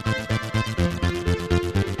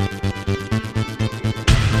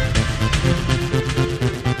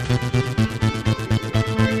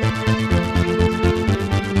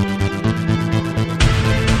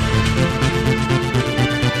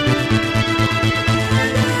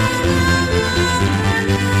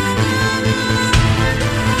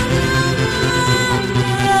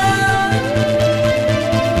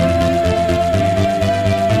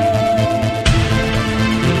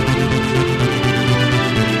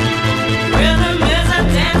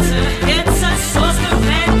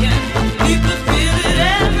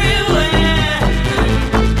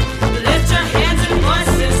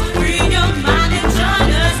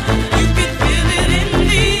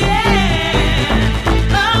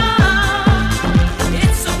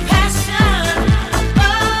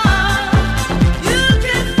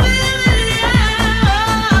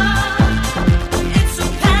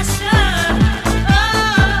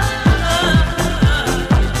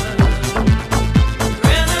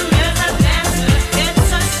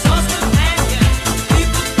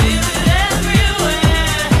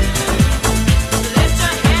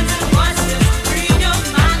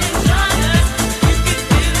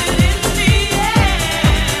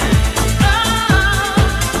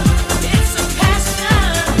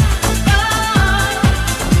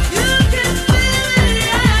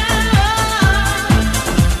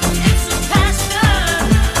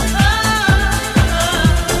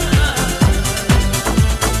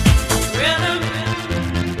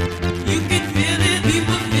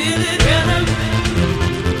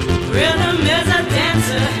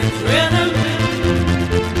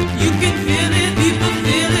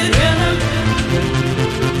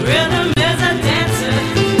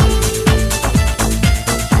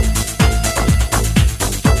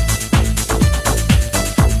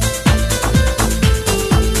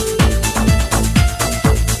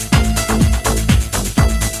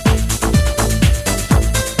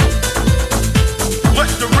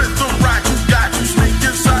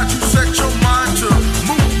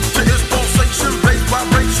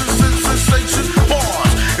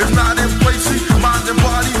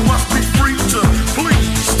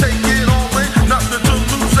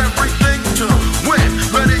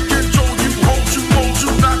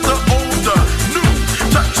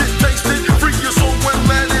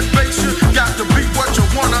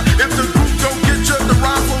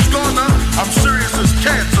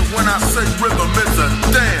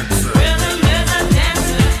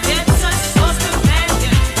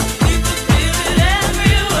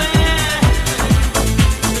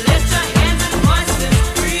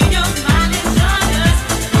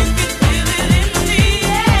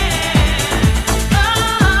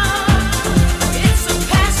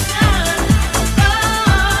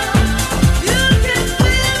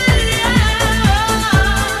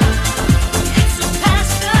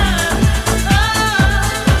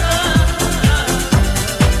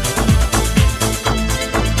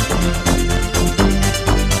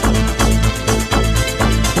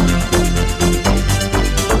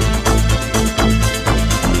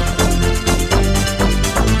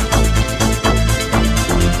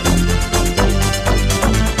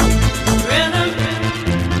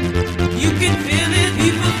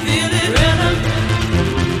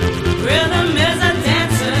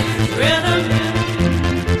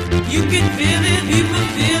 You can feel it, people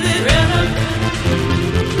feel it.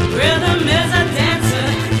 Rhythm is a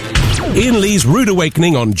dancer. Ian Lee's Rude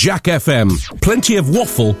Awakening on Jack FM. Plenty of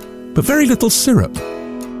waffle, but very little syrup.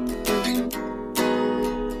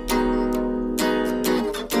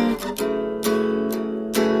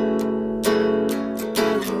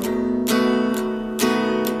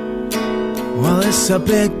 Well, it's a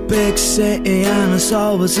big, big city and it's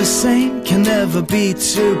always the same. Can never be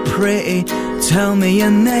too pretty. Tell me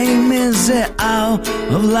your name, is it out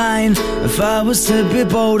of line? If I was to be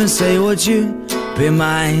bold and say, would you be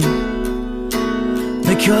mine?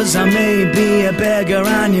 Because I may be a beggar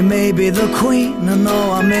and you may be the queen. I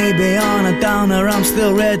know I may be on a downer, I'm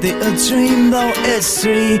still ready to dream. Though it's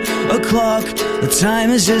 3 o'clock, the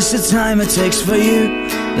time is just the time it takes for you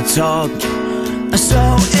to talk.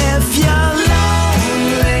 So if you're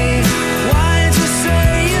lonely, why don't you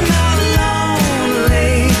say you're not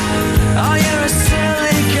lonely? Oh, you're a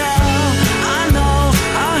silly girl, I know,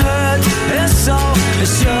 I heard it's so.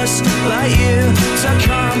 It's just like you to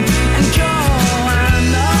come and go and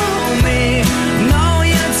know me. No,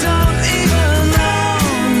 you don't even know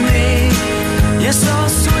me. You're so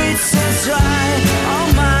sweet to try, oh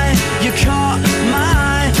my, you caught my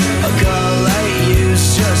eye. A girl like you's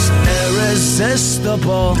just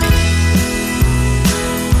irresistible.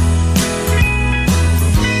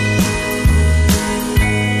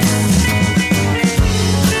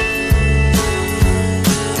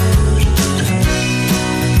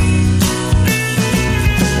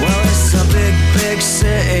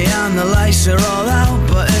 City and the lights are all out,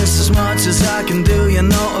 but it's as much as I can do, you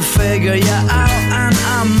know, to figure you out. And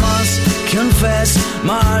I must confess,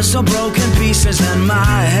 my heart's all broken pieces and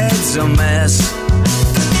my head's a mess.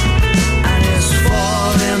 And it's 4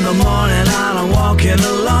 in the morning and I'm walking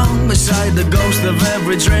along beside the ghost of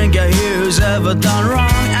every drinker here who's ever done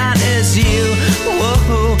wrong. And it's you,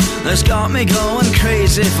 whoa, that's got me going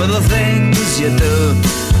crazy for the things you do.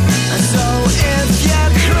 And so if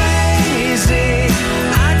you're crazy,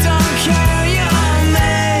 I don't care, you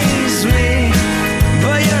amaze me.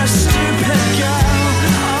 But you're a stupid girl,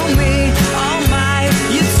 oh me, oh my.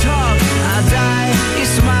 You talk, I die, you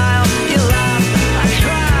smile, you laugh, I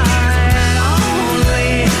cry. And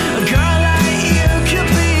only a girl like you could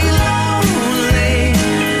be lonely.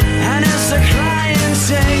 And it's a crying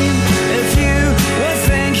shame if you would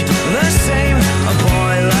think the same. A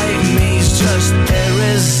boy like me's just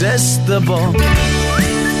irresistible.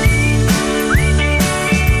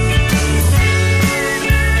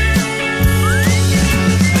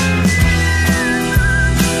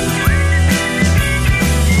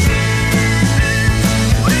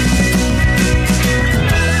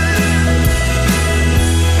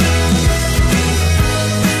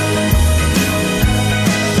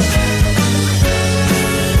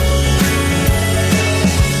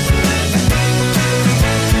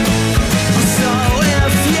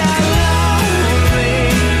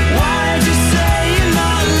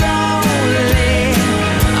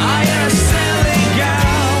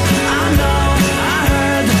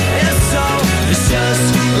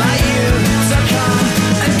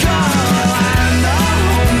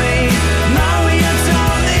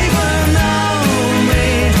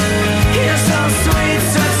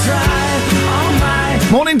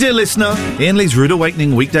 Morning, dear listener. Ian Lee's Rude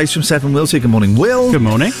Awakening, weekdays from 7. Will's here. Good morning, Will. Good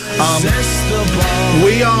morning.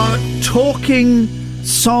 We are talking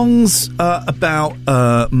songs about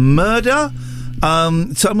murder.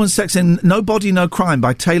 Someone's texting No Body, No Crime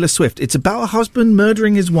by Taylor Swift. It's about a husband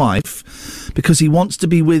murdering his wife because he wants to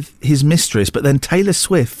be with his mistress, but then Taylor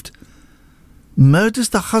Swift murders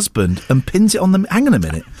the husband and pins it on them. Hang on a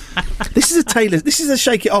minute. This is a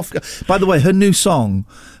Shake It Off. By the way, her new song,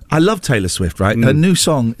 I love Taylor Swift, right? Her new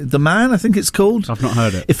song, The Man, I think it's called. I've not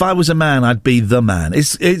heard it. If I was a man, I'd be the man.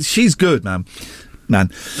 She's good, man.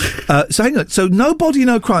 So hang on. So No Body,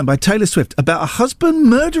 No Crime by Taylor Swift, about a husband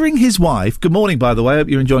murdering his wife. Good morning, by the way. I hope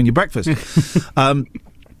you're enjoying your breakfast.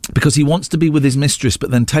 Because he wants to be with his mistress, but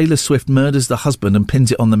then Taylor Swift murders the husband and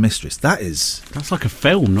pins it on the mistress. That's like a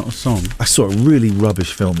film, not a song. I saw a really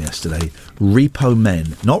rubbish film yesterday. Repo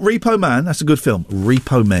Men. Not Repo Man, that's a good film.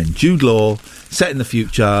 Repo Men. Jude Law, set in the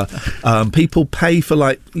future. People pay for,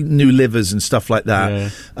 like, new livers and stuff like that.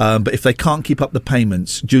 Yeah. But if they can't keep up the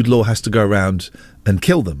payments, Jude Law has to go around and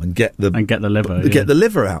kill them and get the liver. Get the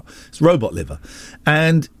liver out. It's robot liver.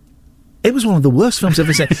 And It was one of the worst films I've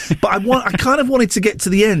ever seen. But I kind of wanted to get to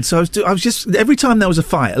the end, so I was just every time there was a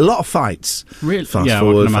fight, a lot of fights. Really? Fast Yeah, I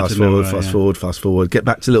forward, can fast imagine forward, there were, fast forward. Get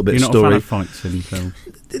back to a little bit You're of not story. a fan of fights in films.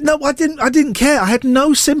 No, I didn't care. I had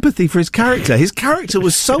no sympathy for his character. His character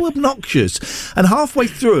was so obnoxious, and halfway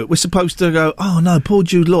through it, we're supposed to go, "Oh no, poor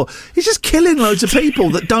Jude Law. He's just killing loads of people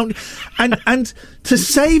that don't." And to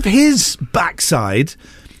save his backside,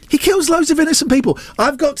 he kills loads of innocent people.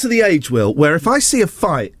 I've got to the age, Will, where if I see a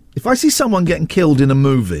fight, if I see someone getting killed in a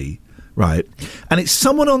movie. Right, and it's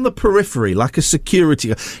someone on the periphery, like a security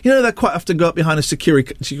guard. You know, they quite often go up behind a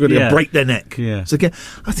security and break their neck. Yeah. So again,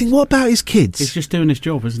 I think, what about his kids? He's just doing his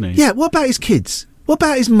job, isn't he? Yeah, what about his kids? What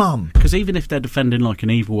about his mum? Because even if they're defending like an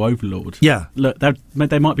evil overlord, yeah, look,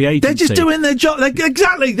 they might be agency. They're just doing their job.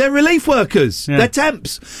 Exactly, they're relief workers. Yeah. They're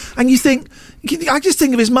temps. And you think, I just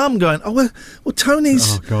think of his mum going, "Oh well,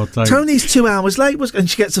 Tony's 2 hours late," and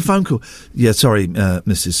she gets a phone call. Yeah, sorry,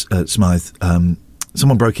 Mrs. Smythe.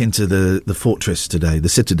 Someone broke into the fortress today, the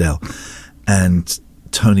Citadel, and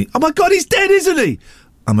Tony... Oh, my God, he's dead, isn't he?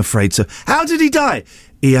 I'm afraid so. How did he die?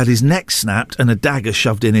 He had his neck snapped and a dagger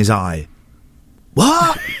shoved in his eye.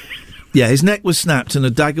 What? Yeah, his neck was snapped and a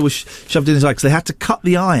dagger was shoved in his eye because they had to cut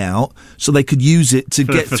the eye out so they could use it to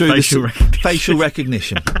get through facial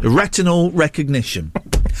recognition. Retinal recognition.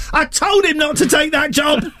 I told him not to take that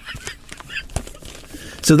job!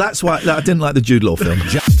 So that's why I didn't like the Jude Law film.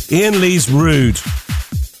 Ian Lee's Rude.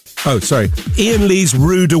 Oh, sorry. Ian Lee's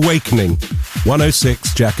Rude Awakening.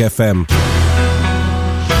 106 Jack FM.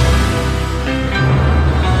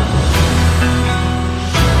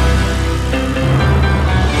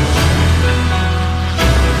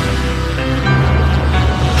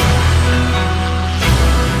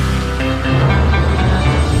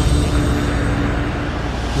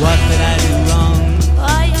 What did I do wrong?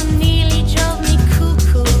 Oh, you nearly drove me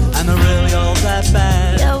cuckoo. Am I really all that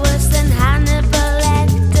bad? You're worse than Hannibal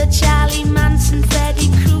Lecter, Charlie Manson, Freddy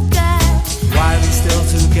Krueger. Why are we still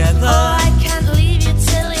together? Oh, I can't leave you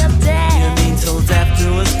till you're dead. You mean till death do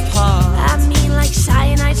us part? I mean like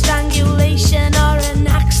cyanide strangulation or an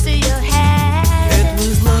axe to your head. It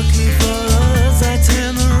was lucky for us I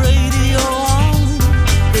turned the radio on.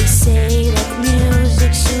 They say that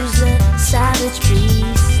music soothes the savage beast.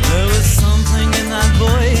 There was something in that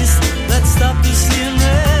voice that stopped us seeing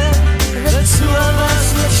red. The two of us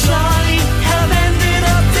with Charlie have ended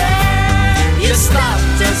up dead. You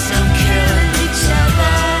stopped us from killing each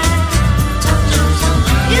other.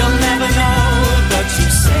 You'll never know, but you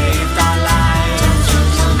saved our lives.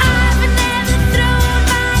 I've never thrown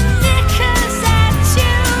my knickers at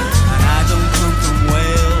you. And I don't come from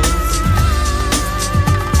Wales.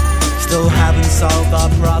 Still haven't solved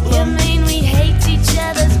our problem. You mean we hate each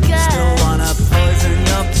other's guts? Still wanna poison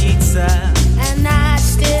your pizza. And I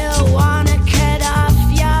still wanna cut off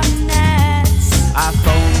your nuts. I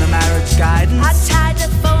phoned the marriage guidance. I tied the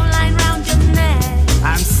phone line round your neck.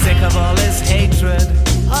 I'm sick of all this hatred.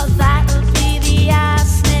 Oh, that'll be the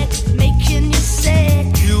arsenic making you sick.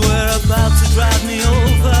 You were about to drive me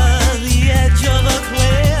over the edge of a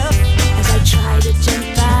cliff. As I try to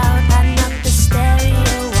jump out and knock the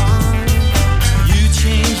stereo on. You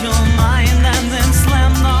changed your mind and then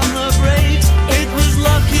slammed on the brakes. It was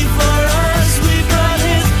lucky for us we brought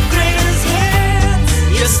his greatest hits.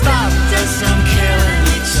 You stopped us from killing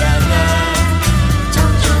each other.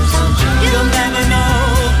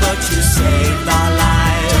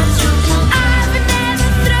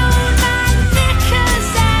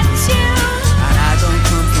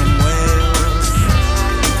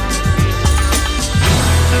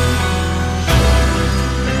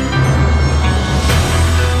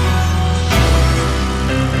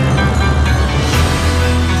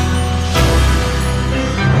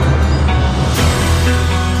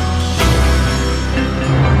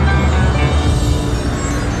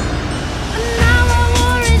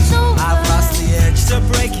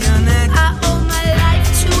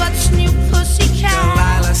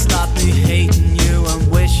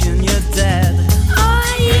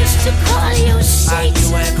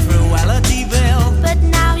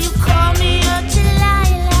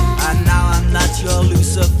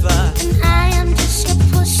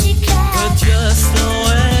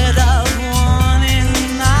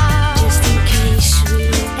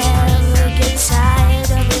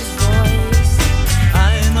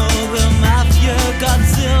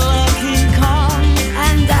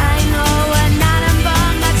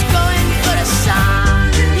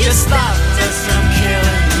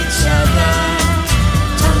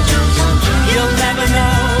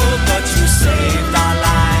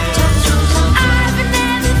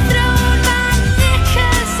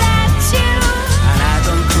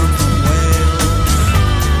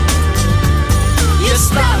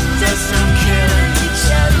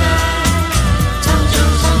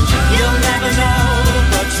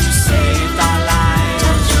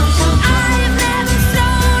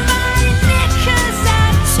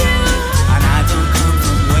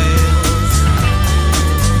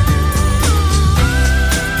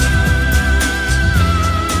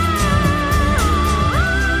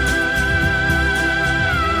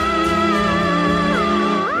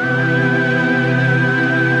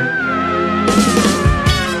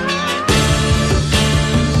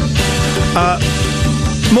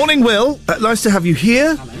 Morning, Will. Nice to have you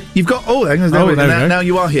here. Hello. You've got... Oh, hang on. There we go. Now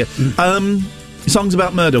you are here. Songs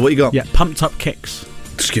about murder. What you got? Yeah, Pumped Up Kicks.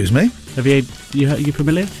 Excuse me? Have you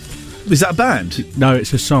familiar? Is that a band? No,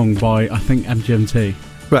 it's a song by, I think, MGMT.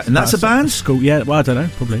 Right, and that's a band? School, yeah, well, I don't know,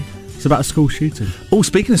 probably. It's about a school shooting. Oh,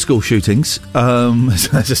 speaking of school shootings,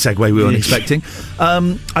 that's a segue we weren't expecting.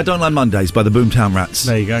 I Don't Like Mondays by the Boomtown Rats.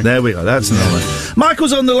 There you go. There we go, that's another one.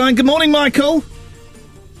 Michael's on the line. Good morning, Michael.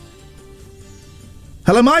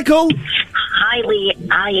 Hello, Michael. Hi, Lee.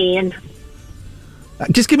 Hi, Ian.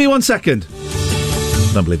 Just give me 1 second.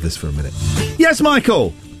 Don't believe this for a minute. Yes,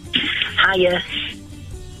 Michael. Hiya.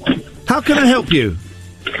 How can I help you?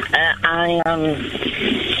 I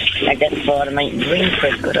just thought I might ring for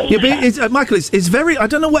a good old Michael, it's very... I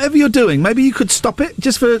don't know whatever you're doing. Maybe you could stop it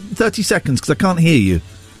just for 30 seconds, because I can't hear you.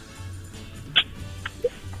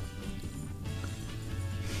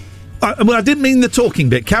 Well, I didn't mean the talking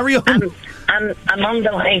bit. Carry on. I'm on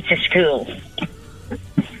the way to school.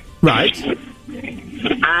 Right. And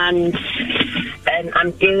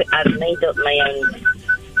I've made up my own...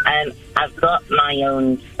 I've got my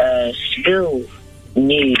own school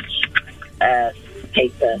news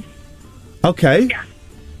paper. Okay.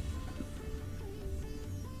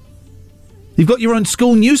 You've got your own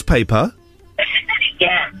school newspaper?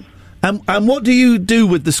 Yeah. And what do you do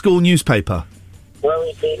with the school newspaper? Well,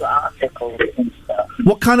 we do articles and stuff.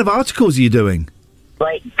 What kind of articles are you doing?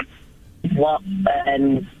 Like, what,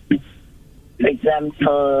 for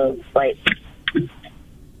example, like,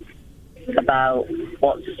 about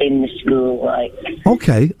what's in the school, like...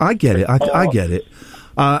 Okay, I get it. I get it.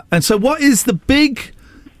 And so what is the big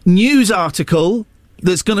news article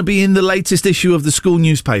that's going to be in the latest issue of the school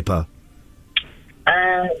newspaper?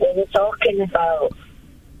 We were talking about,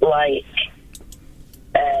 like,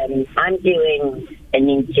 I'm doing an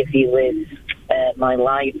interview with my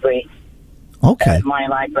library. Okay. My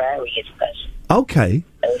librarian person. Okay.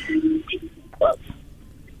 Well,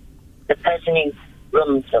 the person who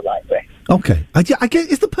runs the library. Okay. I guess,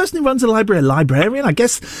 is the person who runs a library a librarian? I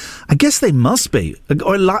guess they must be.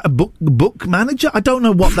 Or a book manager? I don't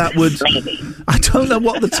know what that would... Maybe. I don't know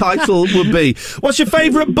what the title would be. What's your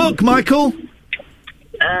favourite book, Michael?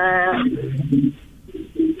 I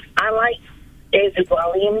like David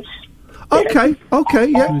Williams. Okay,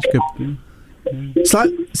 yeah. That's good.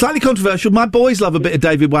 Slightly controversial. My boys love a bit of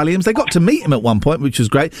David Walliams. They got to meet him at one point, which was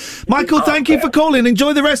great. Michael, thank you for calling.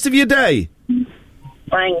 Enjoy the rest of your day.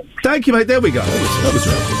 Thanks. Thank you, mate. There we go. That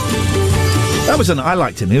was I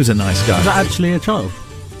liked him. He was a nice guy. Is that actually a child?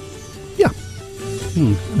 Yeah. I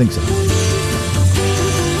think so.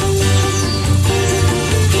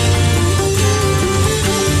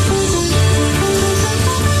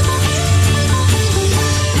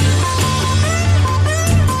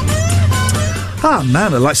 Ah,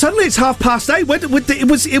 man, suddenly it's 8:30. It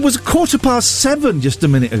was 7:15 just a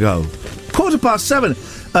minute ago. 7:15.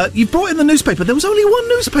 You brought in the newspaper. There was only one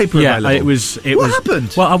newspaper available. It was. What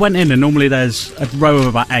happened? Well, I went in and normally there's a row of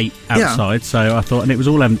about 8 outside, so I thought, and it was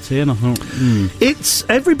all empty, and I thought, It's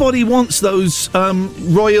everybody wants those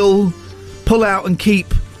royal pull out and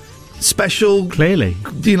keep special, clearly,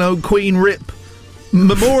 Queen Rip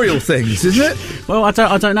memorial things, isn't it? Well, I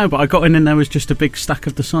don't know, but I got in and there was just a big stack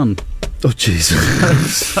of the Sun. Oh, Jesus.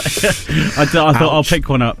 I thought I'll pick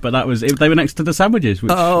one up, but that was it. They were next to the sandwiches.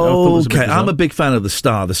 Which I thought was a bit okay. bizarre. I'm a big fan of the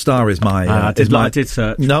Star. The Star is my... I did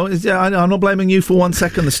search. No, I'm not blaming you for 1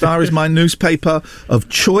 second. The Star is my newspaper of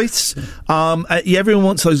choice. Everyone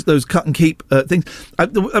wants those cut and keep things.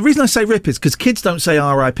 The reason I say rip is because kids don't say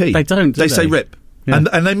R.I.P. They don't, do They say rip. Yeah.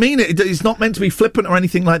 And they mean it. It's not meant to be flippant or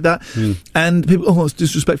anything like that. And people, it's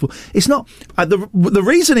disrespectful. It's not. The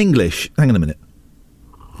reason English... Hang on a minute.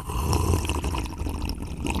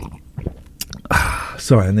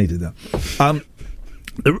 Sorry, I needed that.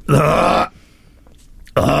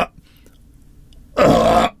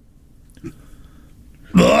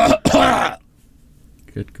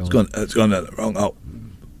 Good God. It's gone down the wrong hole.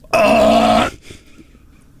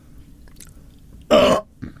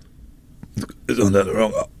 It's gone down the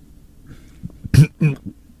wrong hole.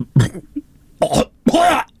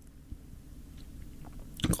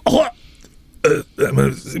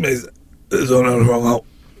 It's gone down the wrong hole.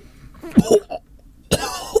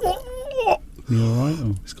 You all right?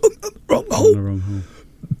 Or? It's gone down the wrong hole. On the wrong hole.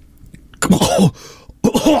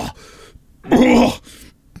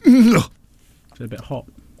 Is it a bit hot?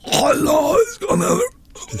 Oh, no, it's gone down the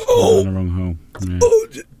Just down the wrong hole. Yeah.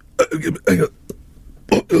 hang on.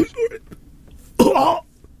 Oh, sorry.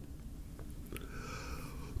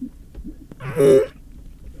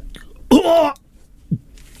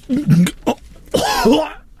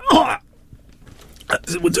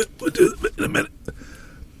 We'll do it in a minute.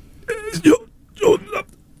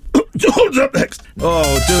 What's up next? Oh,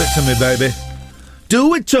 do it to me, baby.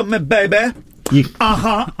 Do it to me, baby. You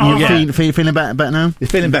feeling better now? You're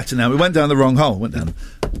feeling better now. We went down the wrong hole. Went down.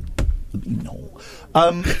 No.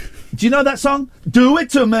 Do you know that song? Do it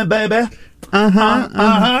to me, baby.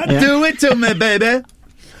 Yeah. Do it to me, baby.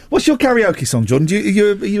 What's your karaoke song, Jordan? Do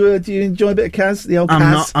you enjoy a bit of Kaz? The old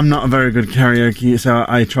Kaz? I'm not a very good karaoke, so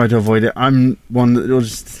I try to avoid it. I'm one that will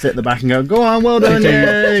just sit at the back and go on, well done,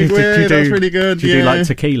 yay, that's really good. Do you do like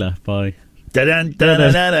Tequila by...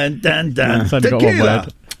 Dun-dun-dun-dun-dun-dun. It's only got one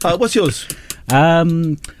word. What's yours? I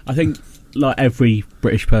think, like every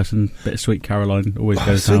British person, bit of Sweet Caroline always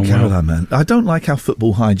goes down Sweet Caroline, man. I don't like how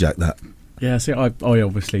football hijacked that. Yeah, see, I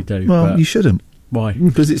obviously do. Well, but you shouldn't. Why?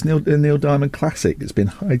 Because it's a Neil Diamond classic. It's been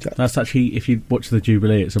hijacked. That's actually, if you watch the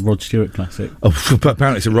Jubilee, it's a Rod Stewart classic. Oh,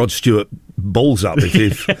 apparently it's a Rod Stewart balls up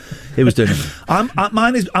if he was doing it. I'm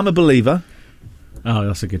a Believer. Oh,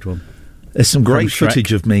 that's a good one. There's some great From Shrek.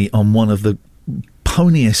 footage of me on one of the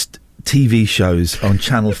poniest TV shows on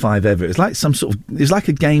Channel 5 ever. It's like it's like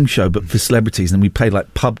a game show but for celebrities, and we played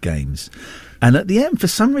like pub games. And at the end, for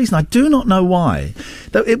some reason, I do not know why,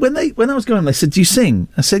 when I was going, they said, "Do you sing?"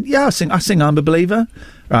 I said, "Yeah, I sing. I'm a Believer,"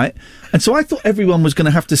 right? And so I thought everyone was going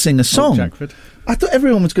to have to sing a song. Jackford. I thought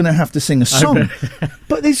everyone was going to have to sing a song,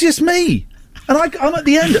 but it's just me. And I'm at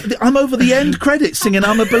the end. I'm over the end credits singing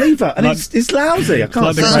 "I'm a Believer," and it's lousy. I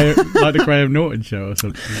can't like the Graham Norton show or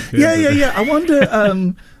something. Yeah. I wonder.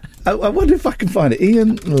 I wonder if I can find it.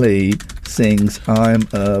 Ian Lee sings "I'm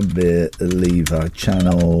a Believer,"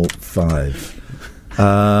 Channel 5.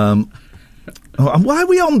 And why are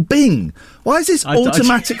we on Bing? Why is this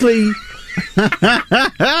automatically?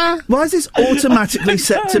 Why is this automatically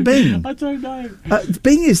set to Bing? I don't know.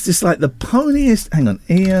 Bing is just like the poniest. Hang on,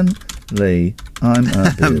 Ian Lee, "I'm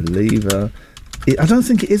a Believer." I don't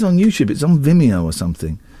think it is on YouTube. It's on Vimeo or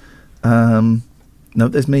something. No,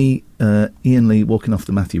 there's me, Ian Lee, walking off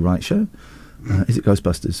the Matthew Wright show. Is it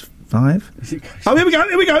Ghostbusters 5? Oh, here we go.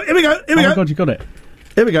 Oh my God, you got it.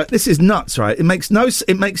 Here we go. This is nuts, right? It makes no sense.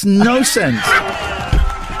 Look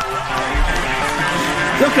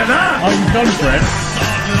at that. I'm gone for it.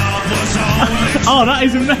 Oh, that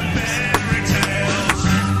is amazing.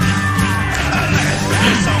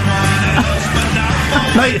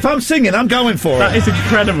 Mate, if I'm singing, I'm going for it. That is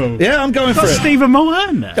incredible. Yeah, I'm going for it. That's Stephen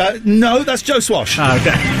Mulhern. No, that's Joe Swash. Oh,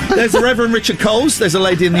 okay. There's the Reverend Richard Coles. There's a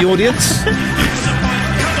lady in the audience.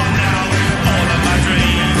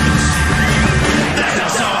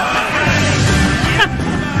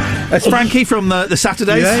 There's Frankie from the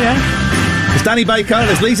Saturdays. Yeah. There's Danny Baker.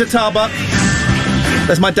 There's Lisa Tarbuck.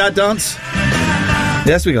 There's my dad dance.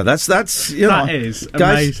 Yes, we go. That's you know, that is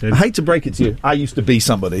guys, amazing. I hate to break it to you. I used to be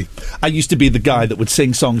somebody. I used to be the guy that would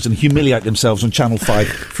sing songs and humiliate themselves on Channel 5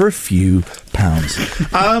 for a few pounds.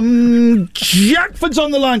 Jackford's on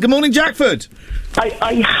the line. Good morning, Jackford.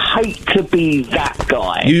 I hate to be that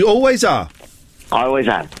guy. You always are. I always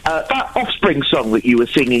am. That Offspring song that you were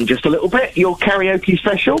singing just a little bit, your karaoke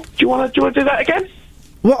special. Do you want to do that again?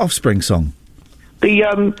 What Offspring song?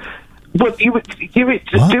 The well, you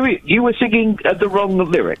were singing the wrong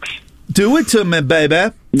lyrics. Do it to me,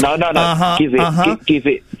 baby. No. Give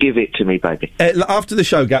it to me, baby. After the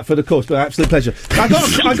show, Gatford, of course, with absolute pleasure.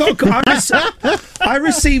 I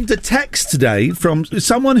received a text today from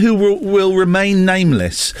someone who will remain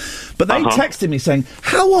nameless, but they texted me saying,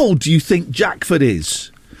 "How old do you think Jackford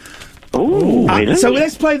is?" Ooh, really? So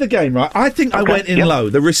let's play the game, right? I think I went in low.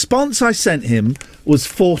 The response I sent him was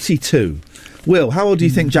 42. Will, how old do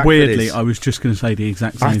you think Jackford is? Weirdly, I was just going to say the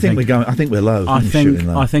exact same thing. I think we're low. I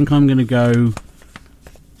think I'm going to go.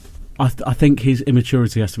 I think his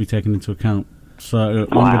immaturity has to be taken into account. So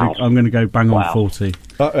I'm going to go bang on 40.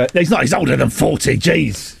 He's not. He's older than 40.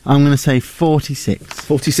 Jeez. I'm going to say 46.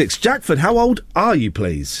 46. Jackford, how old are you,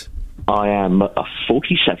 please? I am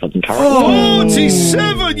 47 currently.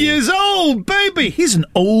 47 years old, baby. He's an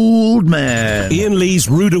old man. Ian Lee's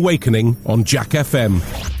Rude Awakening on Jack FM.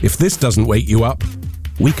 If this doesn't wake you up,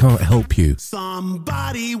 we can't help you.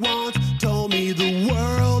 Somebody once told me the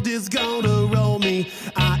world is gonna roll me.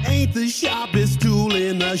 I ain't the sharpest tool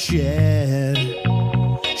in the shed.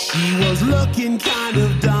 She was looking kind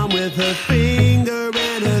of dumb with her finger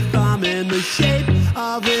and her thumb in the shape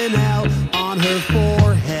of an L on her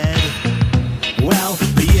forehead. Well,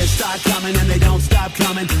 the years start coming and they don't stop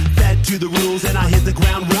coming. Fed to the rules and I hit the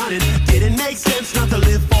ground running. Didn't make sense not to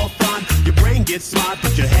live for fun. Your brain gets smart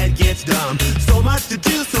but your head gets dumb. So much to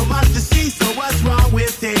do, so much to see. So what's wrong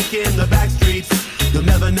with taking the back streets? You'll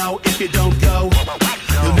never know if you don't go.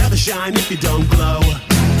 You'll never shine if you don't glow.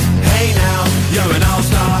 Hey now, you're an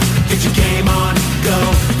all-star. Get your game on, go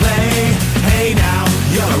play. Hey now,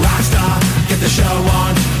 you're a rock star. Get the show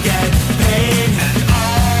on, get paid.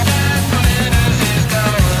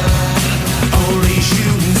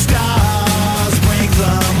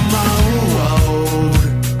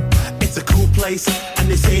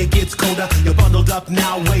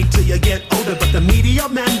 now wait till you get older. But the media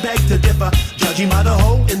man beg to differ, judging by the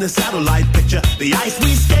hole in the satellite picture. The ice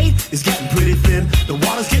we skate is getting pretty thin. The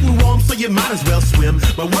water's getting warm, so you might as well swim.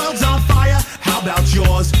 My world's on fire, how about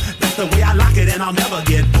yours? That's the way I like it, and I'll never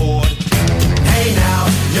get bored. Hey now,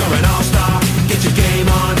 you're an all-star. Get your game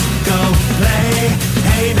on, go play.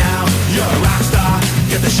 Hey now, you're a rock star.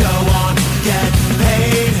 Get the show on, get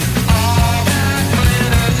paid. All that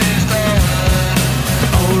glitters is gold.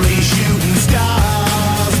 Only shooting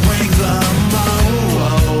stars break the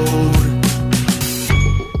mold.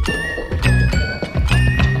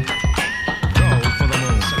 Go for the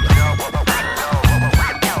moon.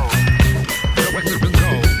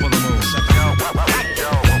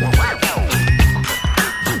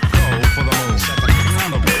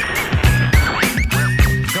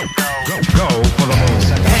 Go for the moon.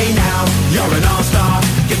 Hey now, you're an all-star.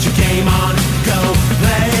 Get your game on, go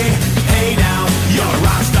play. Hey now, you're a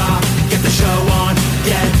rock star. Get the show on,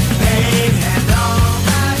 get paid. And all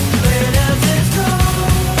that glitters is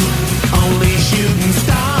gold. Only shooting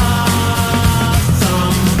stars.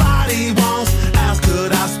 Somebody once asked,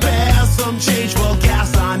 could I spare some change for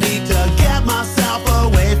gas? I need to get myself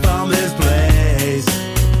away from this place.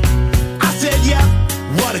 I said, yeah,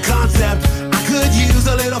 what a concept. I could use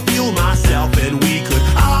a little fuel myself, and we could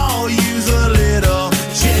all use a little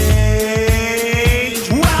change.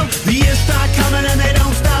 Well, the years start coming and they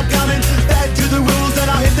don't stop coming. Back to the rules and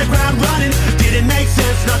I'll hit the ground running. Didn't make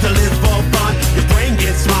sense not to live for fun. Your brain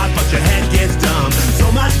gets smart, but your head gets dumb. So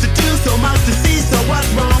much to do, so much to see. So what's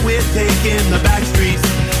wrong with taking the back streets?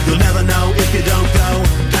 You'll never know if you don't go.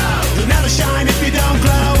 You'll never shine if you don't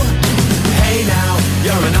glow. Hey now,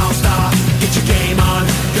 you're an all-star. Get your game on,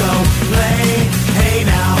 go play. Hey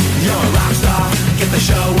now, you're a rock star. Get the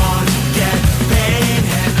show on, get paid.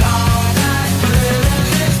 And all that glitters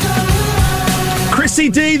is gold. Chrissy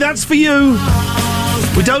D, that's for you.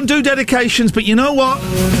 We don't do dedications, but you know what?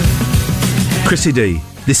 Chrissy D,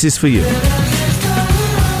 this is for you.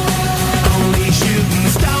 Only shooting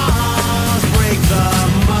stars break the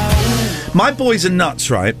mold. My boys are nuts,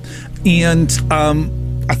 right? And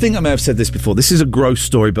I think I may have said this before. This is a gross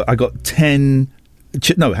story, but I got 10...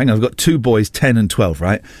 No, hang on. I've got two boys, 10 and 12,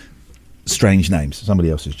 right? Strange names. Somebody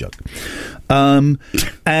else's joke.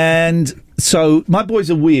 And so my boys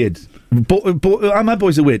are weird. My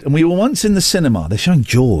boys are weird. And we were once in the cinema. They're showing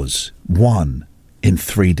Jaws 1 in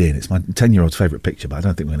 3D. And it's my 10-year-old's favourite picture, but I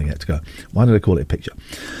don't think we're going to get to go. Why did I call it a picture?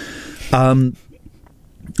 I'm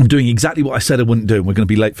doing exactly what I said I wouldn't do, and we're going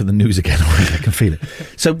to be late for the news again already. I can feel it.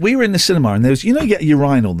 So we were in the cinema, and there was, you get a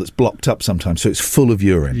urinal that's blocked up sometimes, so it's full of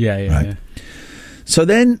urine. Yeah. Right? So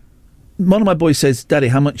then one of my boys says, Daddy,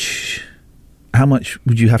 how much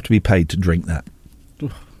would you have to be paid to drink that?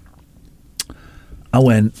 I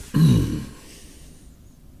went,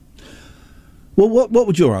 well, what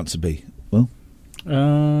would your answer be? Well,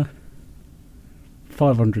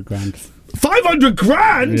 500 grand. 500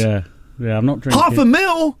 grand? Yeah, I'm not drinking.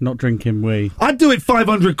 $500,000? Not drinking wee. I'd do it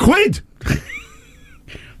 500 quid.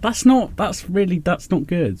 That's not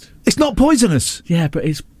good. It's not poisonous. Yeah, but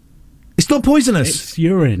it's not poisonous. It's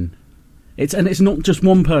urine. It's not just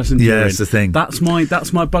one person's urine. Yeah, that's the thing. That's my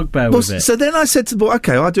bugbear with it. So then I said to the boy,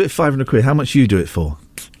 okay, I'll do it 500 quid. How much you do it for?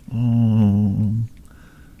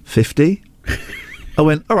 50. I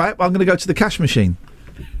went, all right, well, I'm going to go to the cash machine.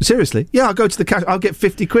 Seriously? Yeah, I'll go to the cash. I'll get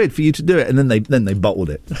 50 quid for you to do it. And then they bottled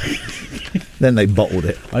it.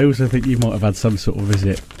 I also think you might have had some sort of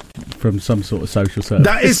visit from some sort of social service.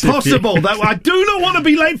 That is possible. I do not want to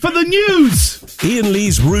be late for the news. Ian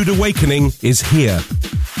Lee's Rude Awakening is here.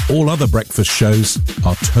 All other breakfast shows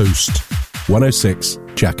are toast. 106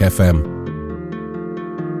 Jack FM.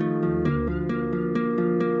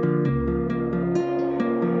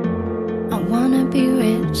 I wanna be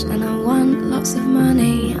rich and I want lots of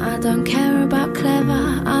money. I don't care about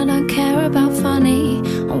clever, I don't care about funny.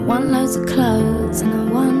 I want loads of clothes and I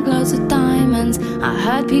want loads of diamonds. I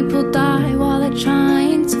heard people die while they're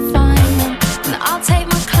trying to find them. And I'll take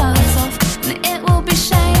my clothes off and it will be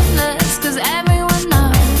shameless, 'cause everyone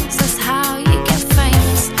knows that's how you get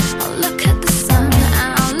famous. I'll look at the sun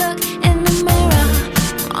and I'll look in the mirror.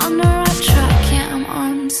 I'm on the right track, yeah, I'm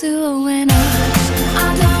on to a winner.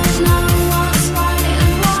 I don't know what's right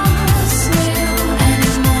and what's real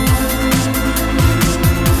anymore.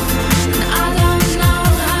 And I don't know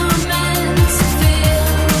how I'm meant to feel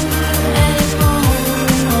anymore.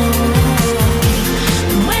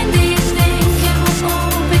 When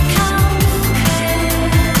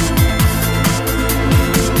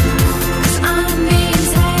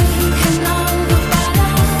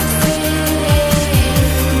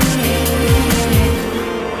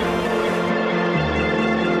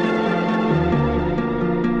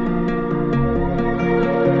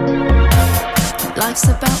Life's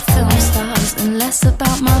about film stars and less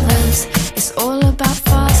about mothers. It's all about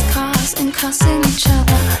fast cars and cussing each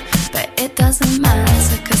other. But it doesn't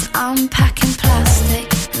matter, cause I'm packing plastic,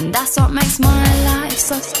 and that's what makes my life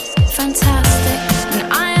so fantastic.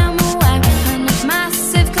 And I am a weapon of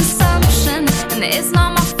massive consumption, and it's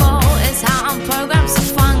not my fault, it's how I'm programmed to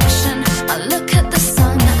function. I look at the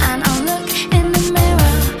sun and I look in the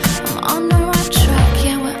mirror. I'm on the right track,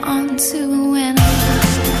 yeah, we're on to a winner.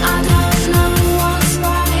 I don't know what's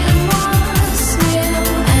right and what's real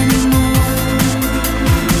anymore.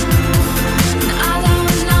 And I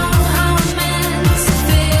don't know how I'm meant to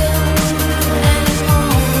feel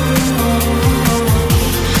anymore.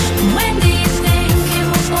 When do you think it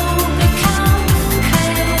will all become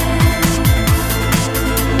clear?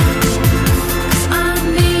 'Cause I'm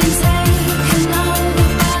being taken over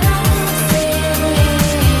by that fear.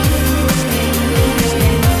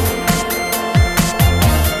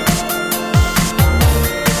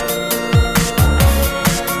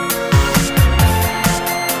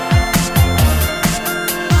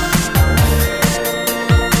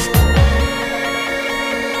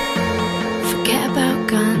 Forget about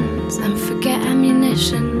guns and forget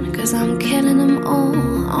ammunition, 'cause I'm killing them all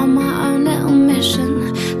on my own little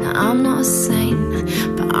mission. Now I'm not a saint,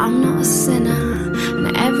 but I'm not a sinner,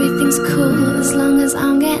 and everything's cool as long as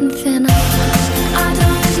I'm getting thinner. I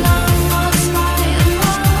don't know what's right and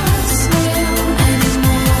what's real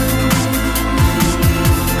anymore.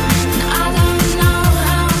 And I don't know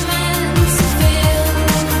how I'm meant to feel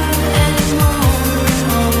anymore.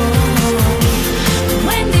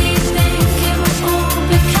 When do you think it will all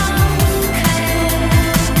become clear?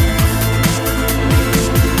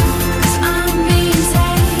 'Cause I'm being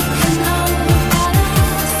taken over by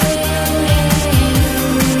that fear.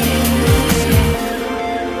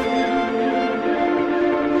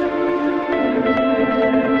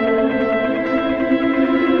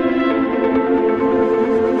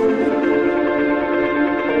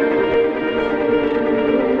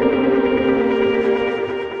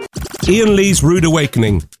 Ian Lee's Rude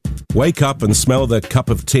Awakening. Wake up and smell the cup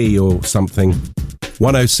of tea or something.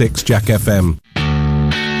 106 Jack FM.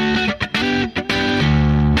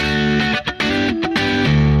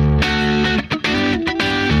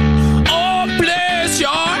 Oh, place your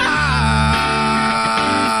hands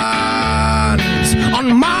on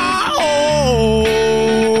my home.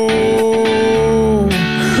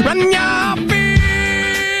 Run your fingers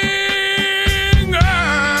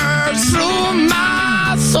through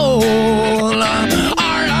my soul.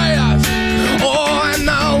 Alright. Oh, and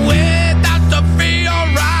the way that I feel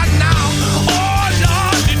right now. Oh,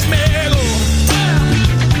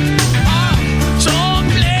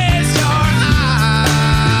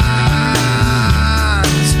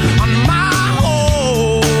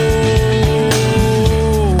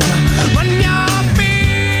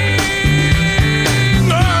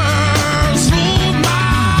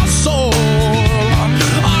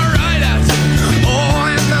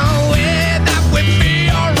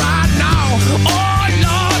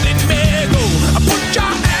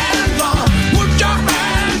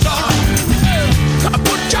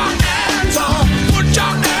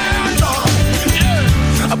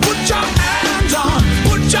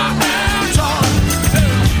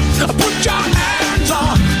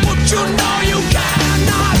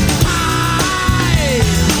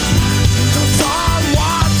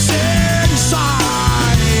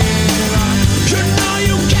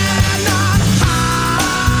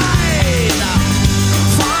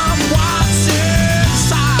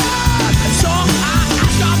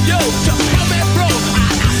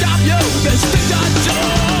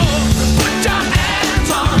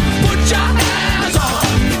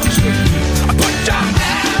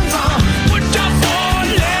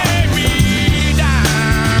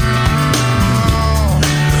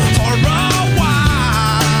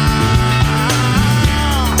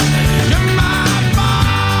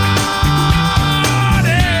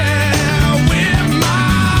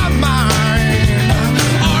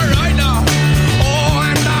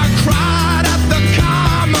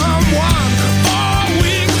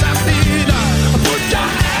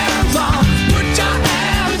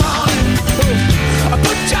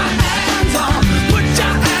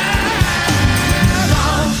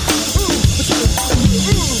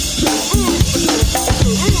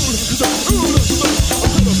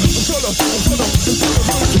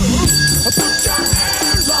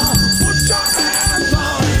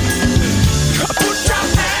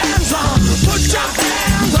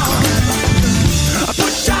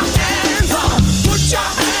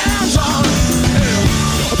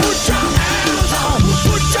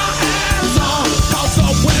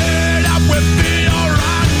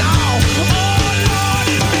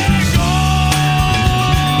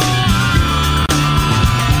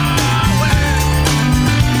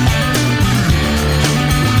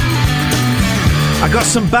 I got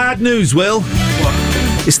some bad news, Will. What?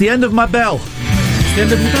 It's the end of my bell. It's the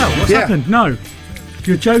end of your bell? What's happened? No.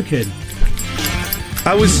 You're joking.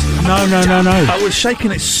 I was... No. I was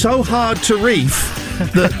shaking it so hard to reef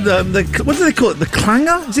the what do they call it? The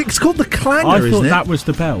clanger? It's called the clanger, I isn't thought it? that was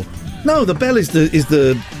the bell. No, the bell is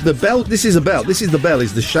the bell. This is a bell. This is the bell.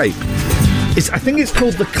 Is the shape. I think it's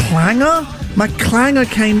called the clanger. My clanger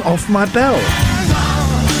came off my bell.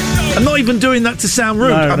 I'm not even doing that to sound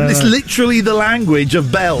rude. It's literally the language of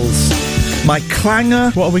bells. My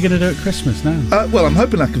clanger. What are we going to do at Christmas now? Well, I'm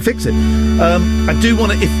hoping I can fix it. I do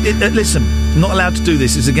want to... listen, I'm not allowed to do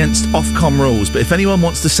this. It's against Ofcom rules. But if anyone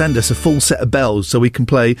wants to send us a full set of bells so we can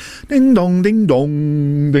play ding dong, ding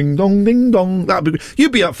dong, ding dong, ding dong, that'd be...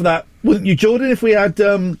 You'd be up for that, wouldn't you, Jordan? If we had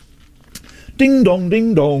ding dong,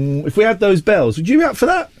 ding dong, if we had those bells, would you be up for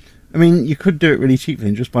that? I mean, you could do it really cheaply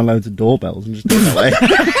and just buy loads of doorbells and just do it that way.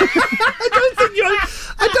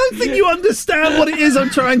 I don't think you understand what it is I'm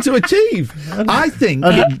trying to achieve. I think...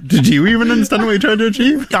 did you even understand what you're trying to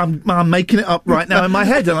achieve? I'm making it up right now in my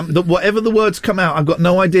head, and whatever the words come out, I've got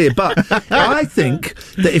no idea. But I think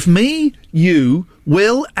that if me, you,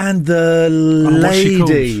 Will, and the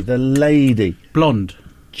lady... Blonde.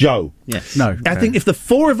 Joe. Yes. No. I think if the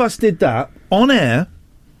four of us did that on air...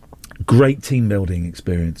 Great team building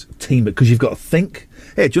experience. Because you've got to think.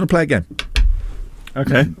 Hey, do you want to play a game?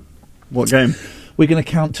 Okay. What game? We're going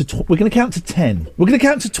to count to 10. We're going to count to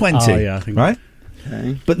 20. Oh, yeah, I think. Right?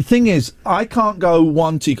 Okay. But the thing is, I can't go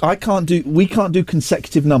 1, 2. We can't do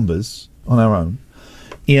consecutive numbers on our own.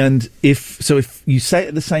 And if you say it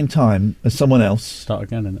at the same time as someone else, start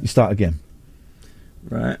again. Innit? You start again.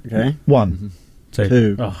 Right. Okay. 1,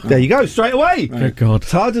 2. Oh. There you go. Straight away. Right. Good God.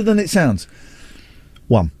 It's harder than it sounds.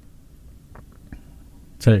 1,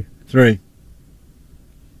 2, 3,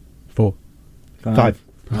 4, 5.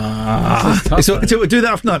 So we'll do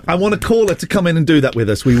that after 9. I want a caller to come in and do that with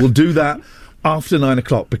us. We will do that after 9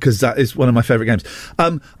 o'clock because that is one of my favourite games.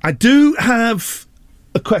 I do have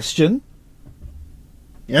a question.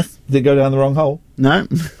 Yes. Did it go down the wrong hole? No.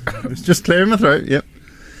 It's just clearing my throat. Yep.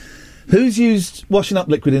 Who's used washing up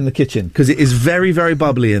liquid in the kitchen? Because it is very, very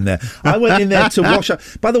bubbly in there. I went in there to wash up.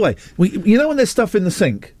 By the way, you know when there's stuff in the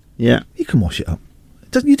sink? Yeah. You can wash it up.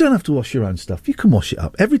 You don't have to wash your own stuff. You can wash it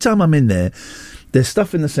up. Every time I'm in there, there's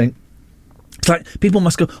stuff in the sink. It's like people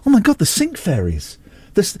must go, oh my God, the sink fairies.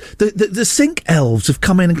 The sink elves have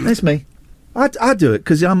come in and there's me. I do it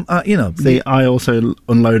because I'm, See, I also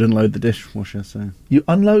unload and load the dishwasher, so... You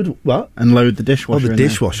unload what? Unload the dishwasher. Oh, the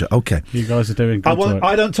dishwasher, okay. You guys are doing good work.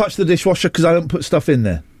 I don't touch the dishwasher because I don't put stuff in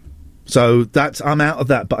there. So I'm out of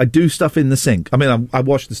that, but I do stuff in the sink. I mean, I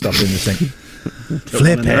wash the stuff in the sink.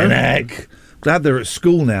 Flipping heck. Glad they're at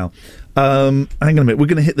school now. Hang on a minute. We're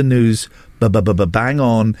going to hit the news. Bang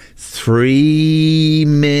on. 3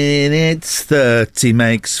 minutes 30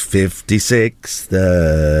 makes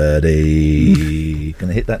 56:30. Going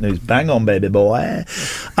to hit that news. Bang on, baby boy.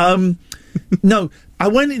 No, I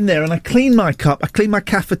went in there and I cleaned my cup. I cleaned my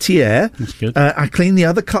cafetiere. That's good. I cleaned the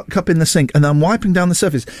other cup in the sink, and I'm wiping down the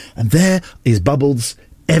surface, and there is bubbles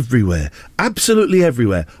everywhere. Absolutely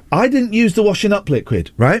everywhere. I didn't use the washing up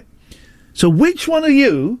liquid, right? So which one of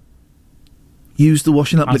you used the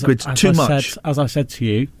washing up liquid too much? As I said to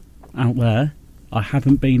you out there, I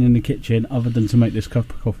haven't been in the kitchen other than to make this cup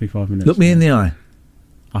of coffee 5 minutes. Look me in the eye.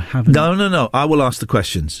 I haven't. No. I will ask the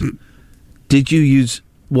questions. Did you use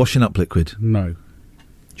washing up liquid? No.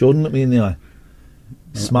 Jordan, look me in the eye.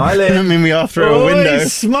 Smiling. I mean, we are through a window.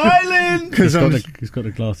 He's smiling. He's got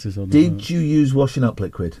the glasses on. Did you use washing up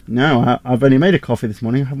liquid? No, I've only made a coffee this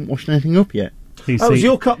morning. I haven't washed anything up yet. It was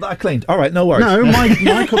your cup that I cleaned. All right, no worries. No,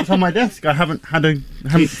 my cup's on my desk. I haven't had a...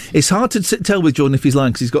 It's hard to tell with Jordan if he's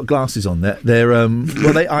lying because he's got glasses on. They're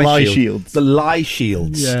eye lie shields. The lie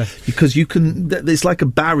shields. Yeah. Because you can... It's like a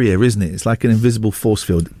barrier, isn't it? It's like an invisible force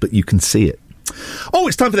field, but you can see it. Oh,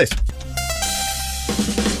 it's time for this.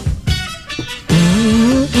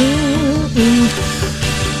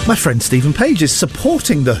 My friend Stephen Page is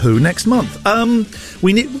supporting The Who next month.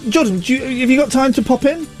 We need... Jordan, have you got time to pop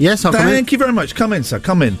in? Yes, I'll come in. Thank you very much. Come in, sir.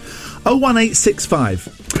 Come in. 01865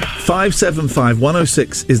 575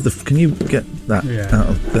 106 is the... Can you get that out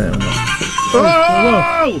of there?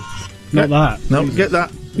 Oh! Not that. No, get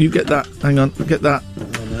that. You get that. Hang on. Get that.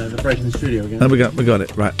 They're breaking the studio again. There we go. We got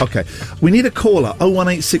it. Right. Okay. We need a caller.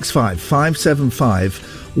 01865 575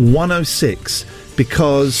 106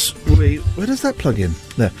 because where does that plug in?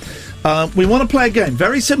 There. We want to play a game.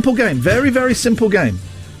 Very simple game. Very, very simple game.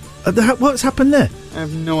 What's happened there? I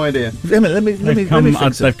have no idea. Let me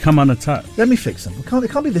fix They've come unattacked. Let me fix them. It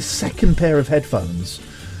can't be the second pair of headphones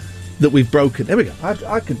that we've broken. There we go.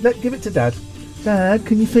 I can give it to Dad. Dad,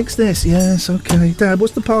 can you fix this? Yes, okay. Dad,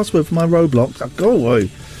 what's the password for my Roblox? Go away.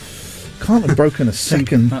 Can't have broken a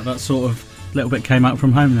second. That sort of little bit came out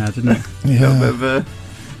from home now, didn't it? Yeah.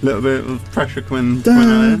 Little bit of pressure coming.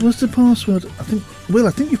 Dad, what's the password? I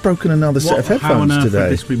think you've broken another set of headphones how on earth today.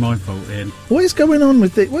 would this be my fault, Ian? What is going on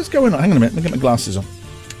with it? What's going on? Hang on a minute. Let me get my glasses on.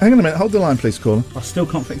 Hang on a minute. Hold the line, please, caller. I still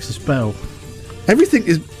can't fix this bell. Everything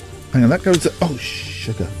is. Hang on. That goes to. Oh,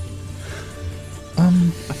 sugar.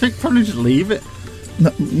 I think probably just leave it.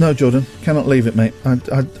 No, Jordan. Cannot leave it, mate. Do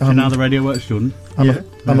you know how the radio works, Jordan?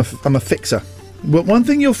 I'm a fixer. Well, one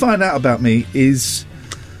thing you'll find out about me is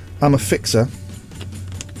I'm a fixer.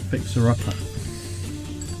 Fixer-upper.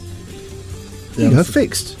 There you go,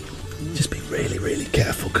 fixed. Just be really, really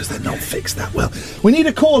careful because they're not fixed that well. We need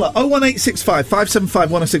a caller. 01865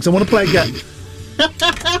 575 106. I want to play a game.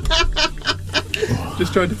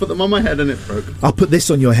 Just tried to put them on my head and it broke. I'll put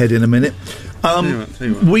this on your head in a minute. Tell you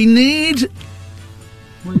what. We need...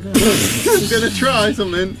 I'm going to try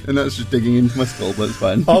something, and that's just digging into my skull, but it's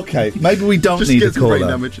fine. Okay, maybe we don't Just need a get some brain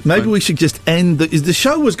caller. damage, it's Maybe fine. we should just end... The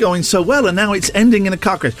show was going so well, and now it's ending in a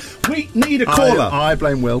car crash. We need a caller. I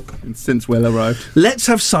blame Will, since Will arrived. Let's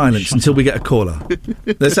have silence until we get a caller.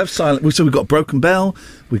 Let's have silence. So we've got a broken bell.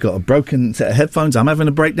 We've got a broken set of headphones. I'm having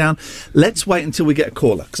a breakdown. Let's wait until we get a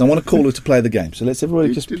caller, because I want a caller to play the game. So let's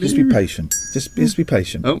everybody just be patient. Just be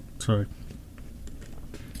patient. Oh, sorry.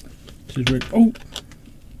 Oh!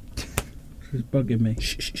 She's bugging me.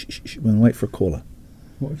 Shh. We're going to wait for a caller.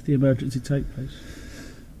 What if the emergency tape plays?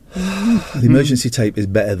 The emergency tape is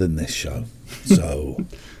better than this show. So...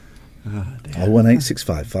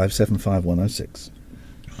 01865 575 106.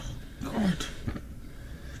 God.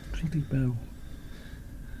 Bloody bell.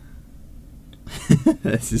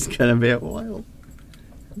 This is going to be a while.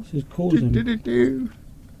 This is causing...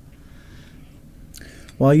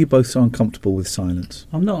 Why are you both so uncomfortable with silence?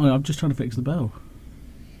 I'm not. I'm just trying to fix the bell.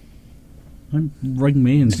 Don't ring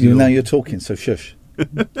me into Now you're talking, so shush.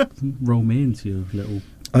 Roll me into your little...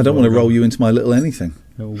 I don't want to roll you into my little anything.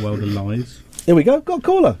 Little world of lies. Here we go. Got a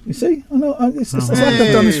caller. You see? I know. It's like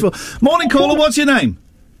I've done this for... Morning, caller. What's your name?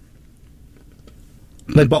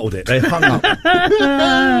 They bottled it. They hung up.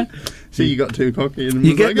 See, you got too cocky. And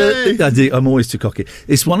You get hey. I do, I'm always too cocky.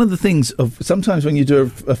 It's one of the things of sometimes when you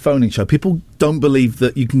do a phoning show, people don't believe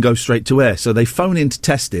that you can go straight to air, so they phone in to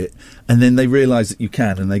test it, and then they realise that you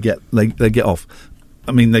can, and they get off.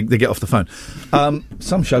 I mean, they get off the phone.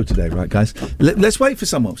 Some show today, right, guys? Let's wait for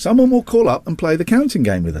someone. Someone will call up and play the counting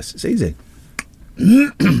game with us. It's easy.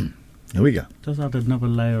 Here we go. Does add another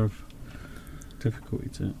layer of difficulty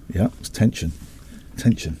to it. Yeah, it's tension.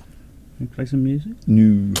 Tension. Can you play some music?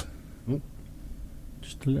 No.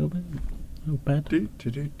 Just a little bit. A little bed.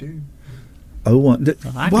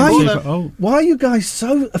 Why are you guys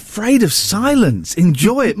so afraid of silence?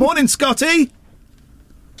 Enjoy it. Morning, Scotty.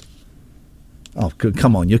 Oh, good.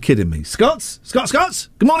 Come on, you're kidding me. Scots?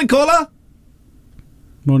 Good morning, caller.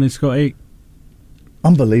 Morning, Scotty.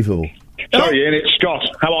 Unbelievable. Sorry, Ian, it's Scott.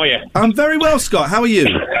 How are you? I'm very well, Scott. How are you?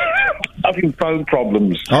 Having phone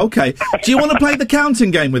problems. Okay. Do you want to play the counting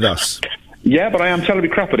game with us? Yeah, but I am terribly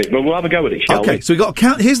crap at it, but we'll have a go at it, shall we? Okay, so we've got to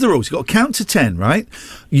count. Here's the rules. You've got to count to 10, right?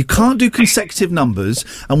 You can't do consecutive numbers,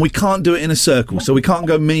 and we can't do it in a circle. So we can't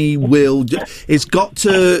go me, will. It's got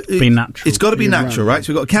to be natural. It's got to be natural, right?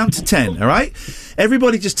 So we've got to count to 10, all right?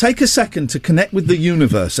 Everybody just take a second to connect with the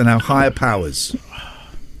universe and our higher powers.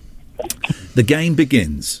 The game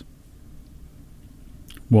begins.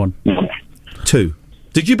 1. 2.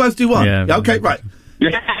 Did you both do 1? Yeah. Okay, right.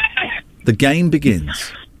 The game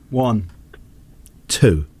begins. 1.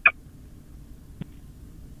 2.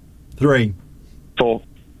 3. 4.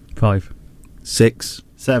 5. 6.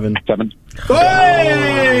 7. 7.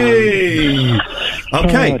 Hey!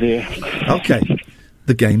 Okay. Oh, dear. Okay.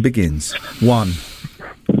 The game begins. 1.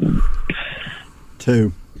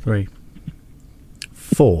 2. 3.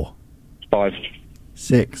 4. 5.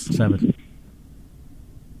 6. 7.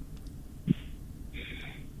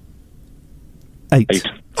 8.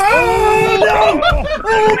 Oh no!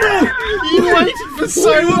 Oh no! You waited for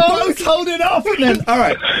so we were long. both holding off, and then all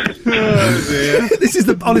right. Oh dear. This is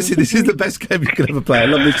the best game you could ever play. I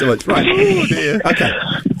love this so much. Right. Oh dear. Okay.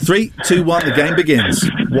 3, 2, 1. The game begins.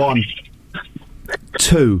 1.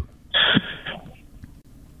 2.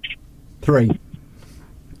 3.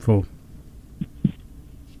 4.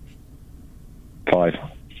 5.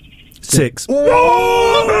 6.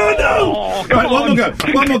 Oh no! Right,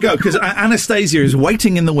 one more go, because Anastasia is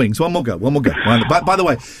waiting in the wings. One more go. Right, by the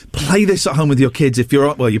way, play this at home with your kids if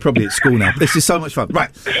you're you're probably at school now. This is so much fun. Right,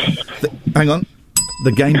 hang on.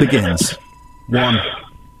 The game begins. 1.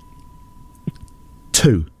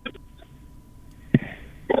 2.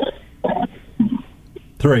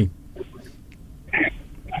 3.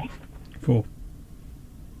 4.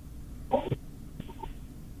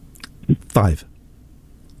 5.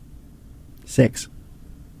 6.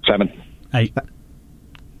 7. 8.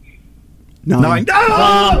 9.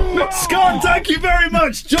 Oh! Scott, thank you very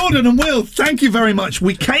much. Jordan and Will, thank you very much.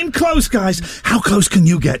 We came close, guys. How close can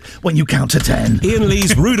you get when you count to 10? Ian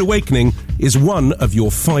Lee's Rude Awakening is one of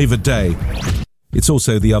your 5 a day. It's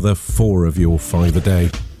also the other 4 of your 5 a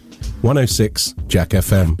day. 106 Jack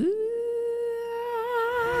FM.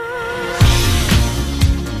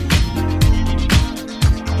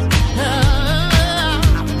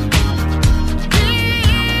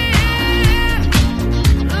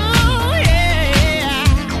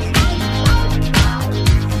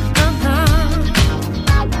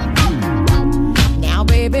 Now,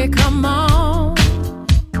 baby, come on.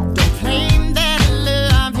 Don't claim that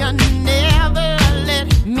love you never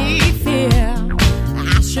let me feel.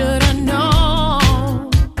 I should have known,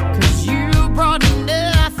 'cause you brought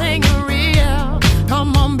nothing real.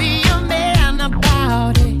 Come on, be a man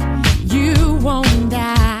about it. You won't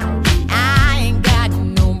die. I ain't got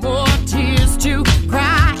no more tears to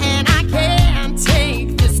cry, and I can't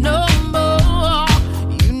take this no more.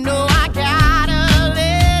 You know I gotta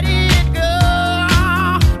let it go.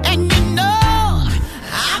 And you know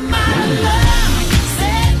I'm out of love.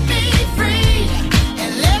 Set me free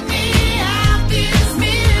and let me out this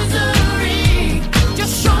misery.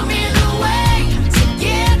 Just show me the way to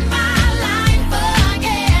get my life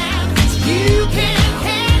again. You can't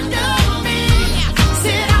handle me.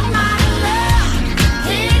 Said I'm out of love.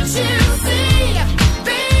 Can't you see,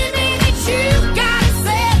 baby, that you gotta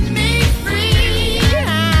set me free?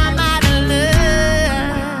 I'm out of love.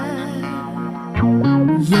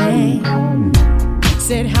 Yeah.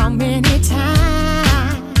 Said how many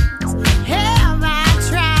times have I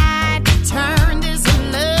tried to turn this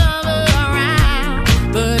love around?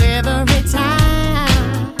 But every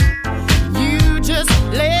time you just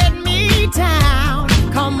let me down.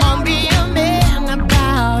 Come on, be a man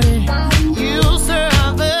about it. You'll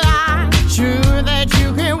survive. Sure that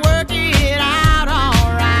you can work it out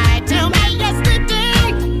alright. Tell me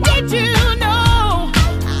yesterday, did you know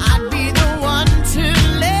I'd be the one to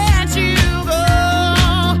let you go?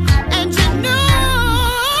 And you know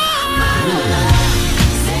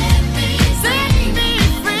set me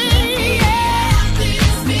free, yeah.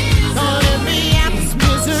 Gonna be out this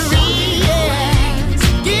misery, yeah.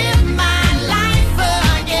 Give my life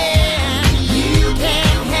again. You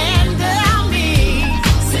can't handle me.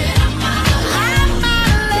 Said I'm out of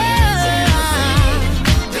love.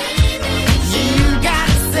 You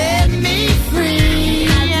gotta set me free.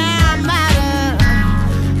 I'm out of.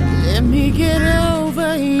 Let me get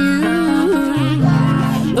over you.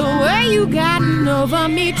 The way you gotten over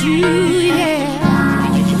me too,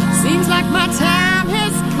 yeah. Seems like my time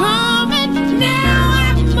has come and now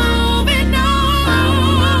I'm moving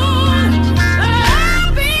on.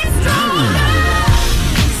 I'll be stronger.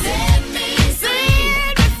 Set me free.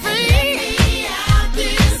 Out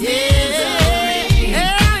this misery.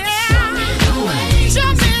 Show me the way.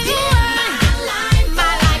 My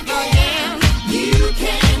life again. You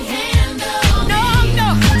can't handle me. No.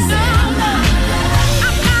 I'm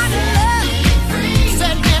out of love.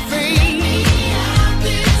 Set me free. Out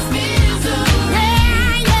this misery.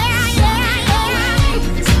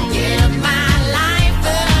 Give my life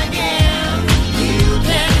again. You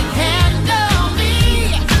can't handle me.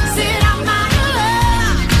 Said I'm out of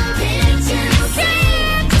love. Can't you see?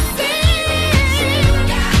 You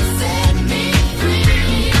gotta set me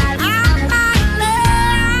free. I'm out of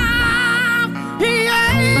love.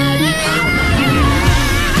 Yeah.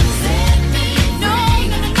 Set me free. No,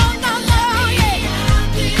 yeah.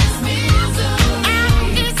 Out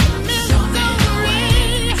this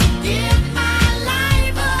misery. Give my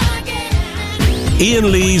life again. Ian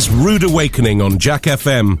Lee's Rude Awakening on Jack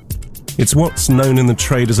FM. It's what's known in the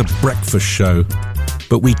trade as a breakfast show,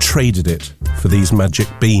 but we traded it for these magic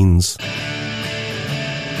beans.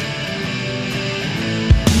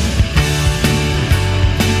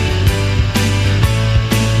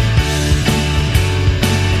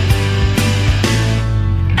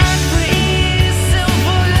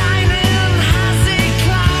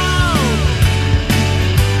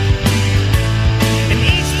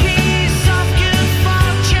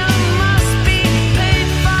 Must be paid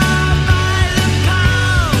for by the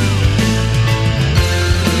pound.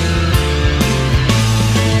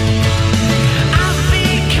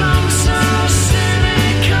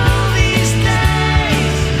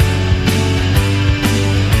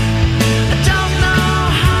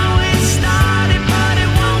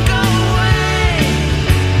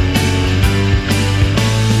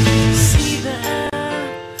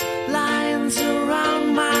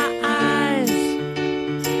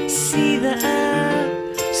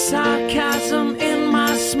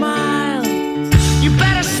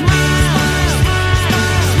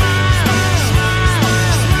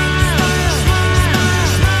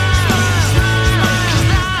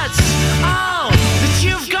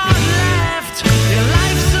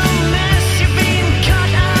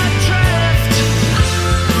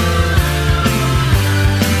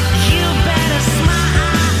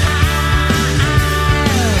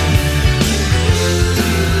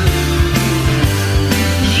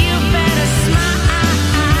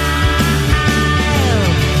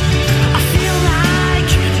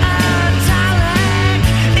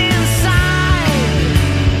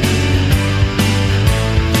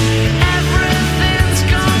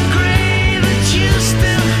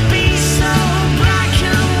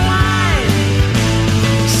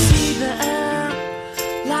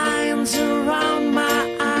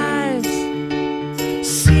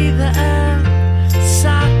 there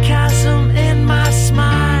sarcasm in my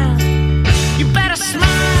smile? You better smile.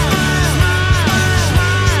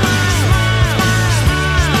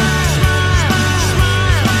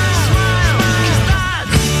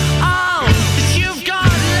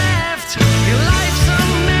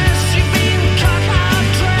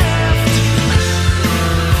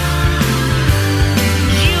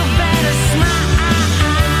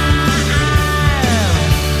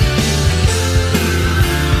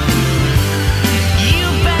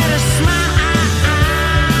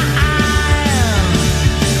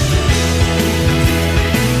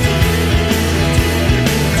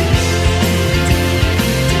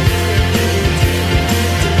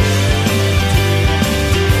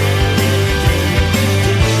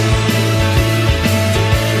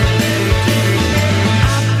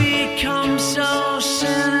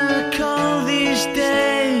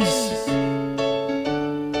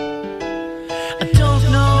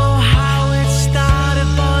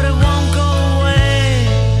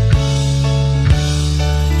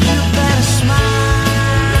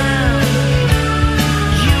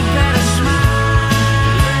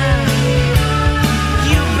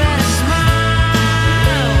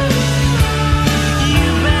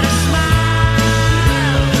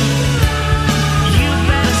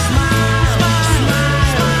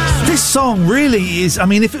 Song really is. I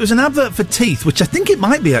mean, if it was an advert for teeth, which I think it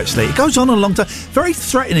might be actually, it goes on a long time. Very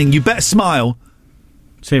threatening. You better smile.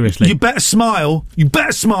 Seriously. You better smile. You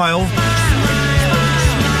better smile.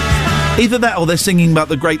 Either that or they're singing about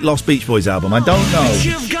the Great Lost Beach Boys album. I don't know.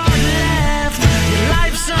 You've got left,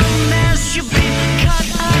 life's a mess, you've been cut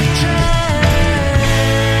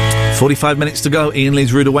off. 45 minutes to go. Ian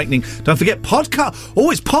Lee's Rude Awakening. Don't forget podcast.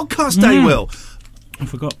 Oh, it's podcast day, Will. I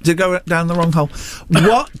forgot. Did it go down the wrong hole?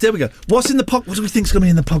 What? There we go. What's in the What do we think's going to be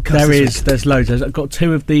in the podcast? There's loads. I've got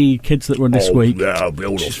two of the kids that run this week. Yeah,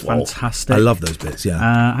 which is fantastic. I love those bits, yeah.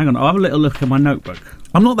 Hang on, I'll have a little look at my notebook.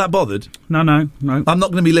 I'm not that bothered. No. I'm not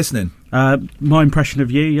going to be listening. My impression of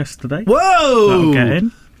you yesterday. Whoa! That'll get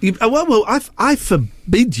in. Well, I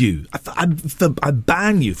forbid you. I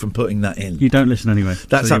ban you from putting that in. You don't listen anyway.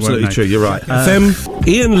 That's so absolutely true. You're right. FM,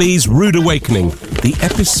 Ian Lee's Rude Awakening, the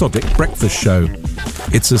episodic breakfast show.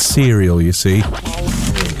 It's a serial, you see.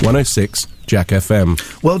 106 Jack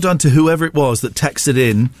FM. Well done to whoever it was that texted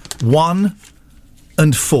in 1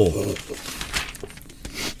 and 4.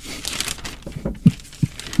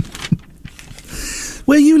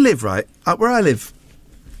 Where you live, right? Where I live,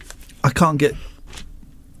 I can't get...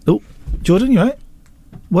 Oh, Jordan, you right?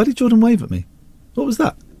 Why did Jordan wave at me? What was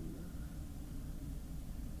that?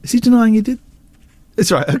 Is he denying he did? It's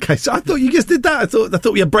right. Okay, so I thought you just did that. I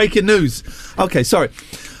thought we had breaking news. Okay, sorry.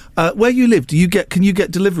 Where you live, can you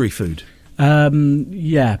get delivery food?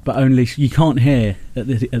 Yeah, but only you can't hear at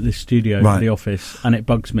the studio, Right. at the office, and it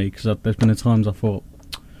bugs me because there's been times I thought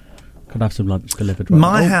could have some lunch delivered.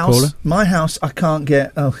 My house, I can't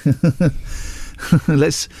get. Oh,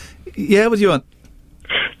 let's. Yeah, what do you want?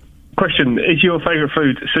 Question: is your favourite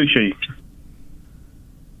food sushi?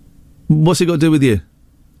 What's it got to do with you?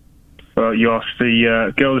 Well, you asked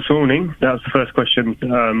the girl this morning. That was the first question.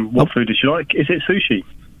 What food does she like? Is it sushi?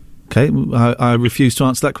 Okay, I refuse to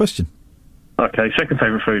answer that question. Okay, second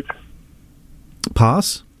favourite food.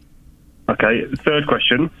 Pass. Okay, third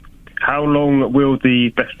question. How long will the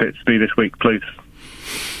best bits be this week, please?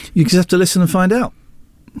 You just have to listen and find out.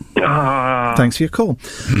 Ah. Thanks for your call.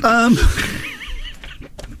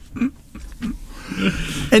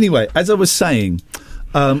 Anyway, as I was saying,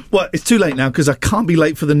 well, it's too late now because I can't be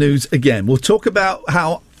late for the news again. We'll talk about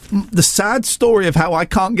how the sad story of how I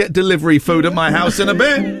can't get delivery food at my house in a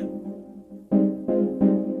bit.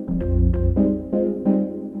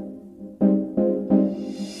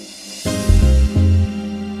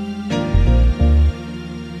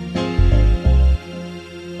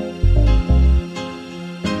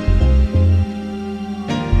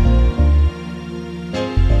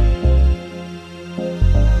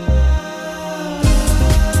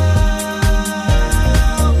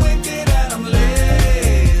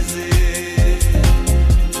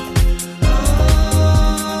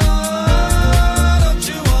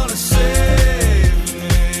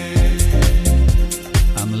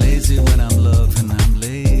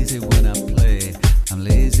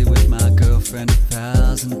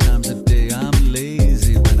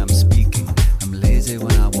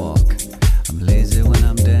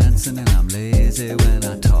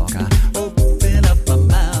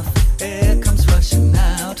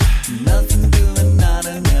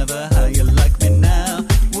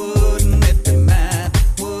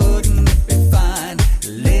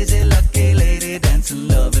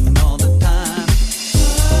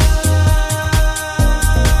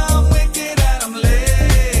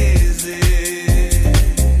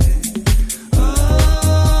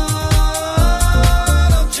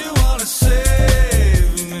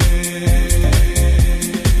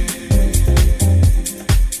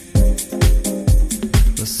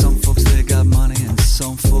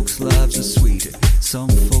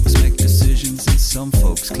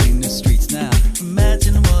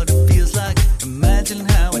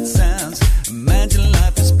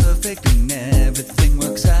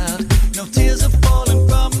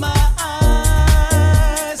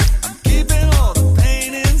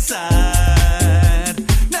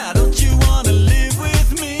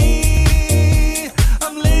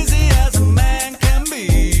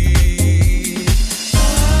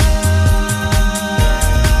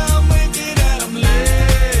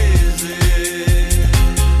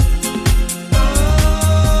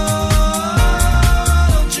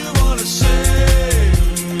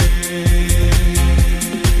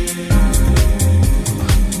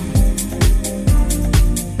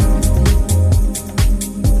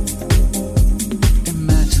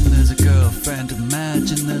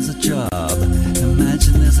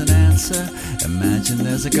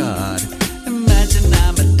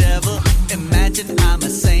 devil. Imagine I'm a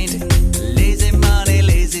saint. Lazy money,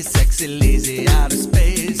 lazy, sexy, lazy out of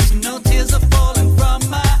space. No tears are falling from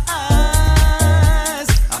my eyes.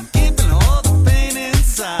 I'm keeping all the pain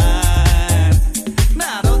inside.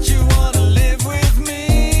 Now don't you wanna live with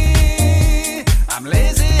me? I'm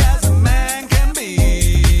lazy as a man can be.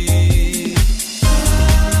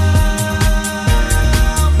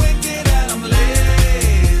 I'm wicked and I'm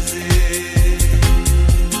lazy.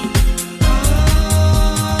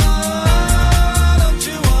 Don't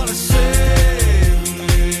you wanna save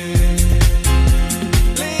me?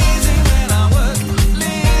 Lazy when I work,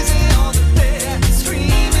 lazy all the day,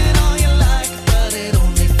 screaming all you like, but it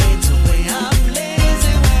only fades away. I'm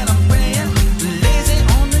lazy when I'm praying, lazy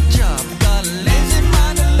on the job, got a lazy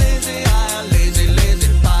mind, a lazy eye, a lazy,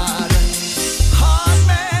 lazy body. Hard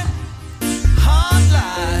man, hard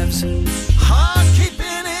lives, hard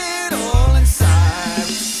keeping it all inside.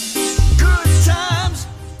 Good times,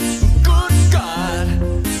 good God,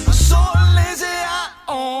 I'm so lazy I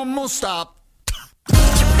almost stopped.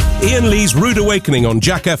 Ian Lee's Rude Awakening on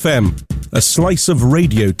Jack FM. A slice of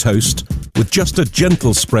radio toast with just a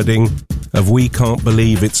gentle spreading of We Can't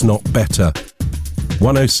Believe It's Not Better.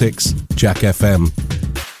 106 Jack FM.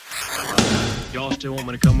 Y'all still want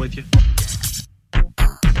me to come with you?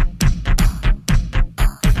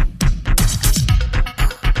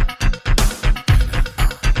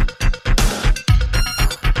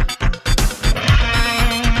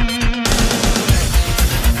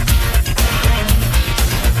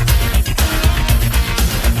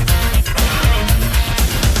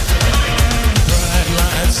 Bright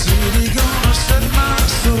light city, gonna set my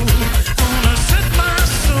soul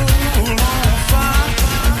on fire.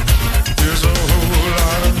 There's a whole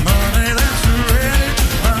lot of money that's ready to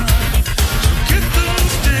buy. So get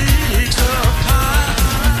those stakes up high.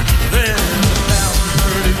 There's 1,000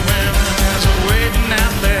 pretty women that's waiting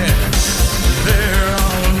out there. They're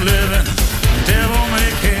all living devil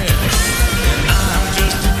may care. And I'm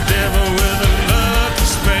just a devil with a love to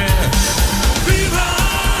spare. Viva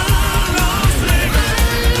Las Vegas!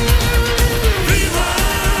 Viva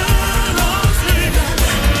Las Vegas!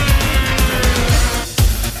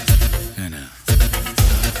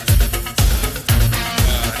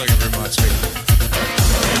 Thank you very much.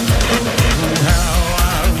 How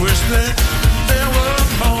I wish that there were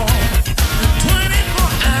more than 24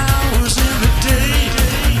 hours in the day.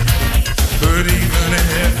 But even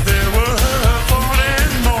if there were 40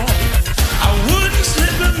 more, I wouldn't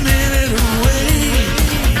slip a minute away.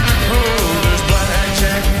 Oh, there's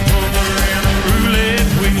blackjack and poker and a roulette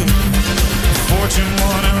wheel. Fortune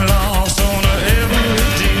won and lost on every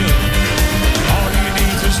deal. All you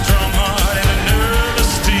need is a strong heart and a nerve of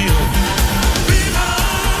steel. Viva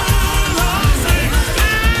Las Vegas!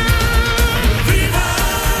 Viva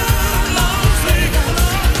Las Vegas!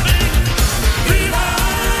 Viva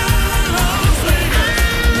Las Vegas!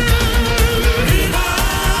 Viva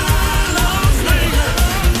Las Vegas!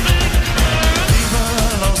 Viva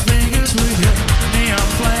Las Vegas with your neon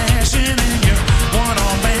flashing and your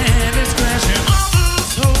one-arm bandits crashing on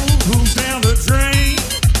those hoes down the drain.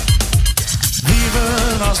 Viva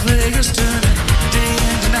Las Vegas, turning day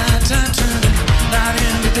into nighttime, turning night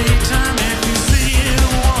into daytime. If you see it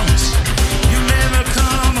once, you never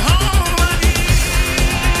come home again.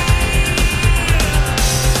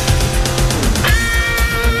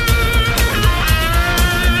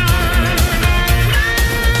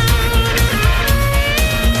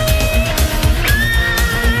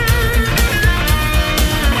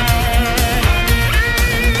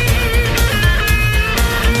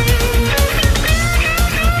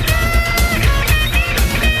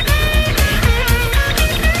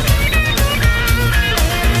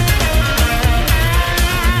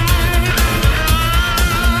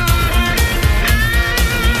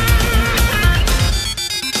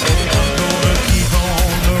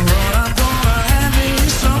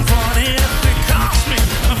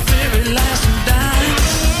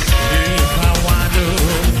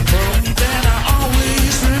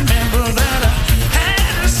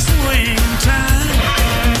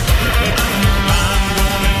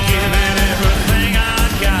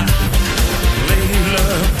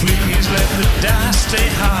 Stay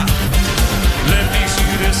hot. Let me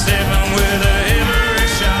shoot a 7 with a every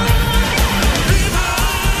shot. Viva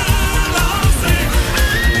Las Vegas!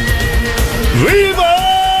 Viva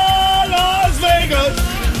Las Vegas!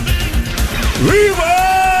 Viva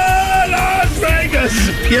Las Vegas!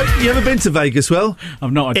 You ever been to Vegas, Will?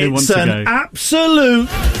 I've not. I do want to go. It's an absolute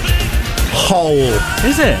hole.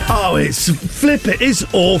 Is it? Oh, it's flip it. It's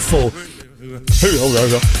awful.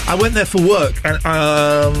 I went there for work, and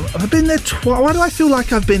I've been there twice. Why do I feel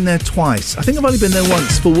like I've been there twice? I think I've only been there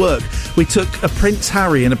once for work. We took a Prince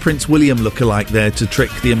Harry and a Prince William lookalike there to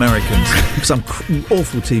trick the Americans. Some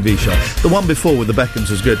awful TV show. The one before with the Beckhams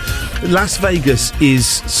was good. Las Vegas is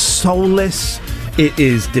soulless. It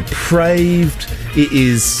is depraved. It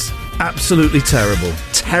is absolutely terrible.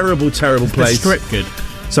 Terrible place. The Strip good?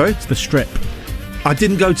 Sorry? It's the Strip. I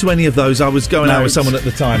didn't go to any of those. I was going out with someone at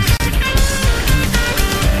the time.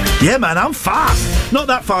 Yeah, man, I'm fast. Not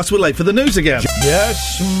that fast. We're late for the news again.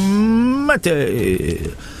 Yes,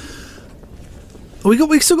 matey.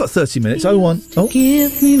 We still got 30 minutes. Oh, one. Oh.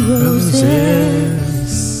 Give me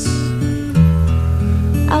roses.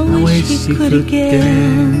 I wish you could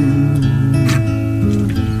again.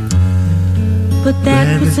 But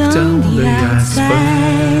that was on the outside.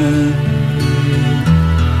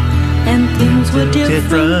 And things were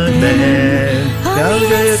different then. On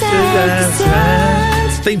the inside.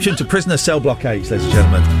 Theme tune to Prisoner Cell Block 8, ladies and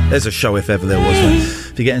gentlemen. There's a show if ever there was one.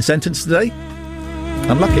 If you're getting sentenced today,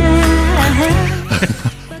 unlucky.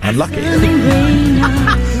 Unlucky.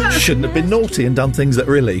 Shouldn't have been naughty and done things that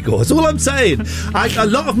were illegal. That's all I'm saying. A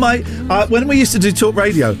lot of my when we used to do talk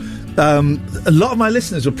radio, a lot of my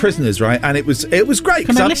listeners were prisoners, right? And it was great.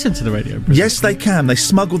 Can they listen to the radio? Yes, they can. They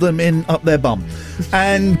smuggle them in up their bum.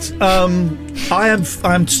 And I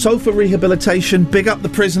am so for rehabilitation. Big up the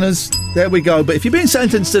prisoners. There we go. But if you're being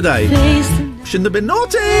sentenced today, shouldn't have been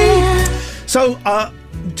naughty. So,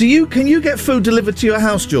 can you get food delivered to your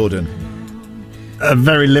house, Jordan? A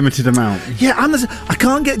very limited amount. Yeah, I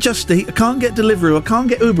can't get Just Eat, I can't get Deliveroo, I can't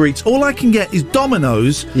get Uber Eats. All I can get is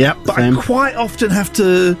Domino's. Yep, but same. I quite often have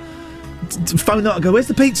to phone up and go, "Where's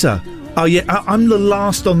the pizza?" Oh yeah, I'm the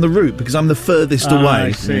last on the route because I'm the furthest away.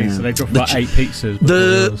 I see. So they dropped about 8 pizzas.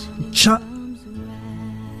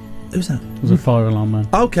 Who's that? It was a fire alarm man.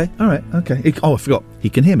 Okay, all right, okay. I forgot. He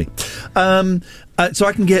can hear me. So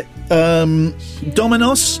I can get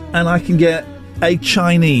Domino's and I can get a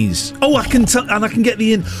Chinese. Oh, I can get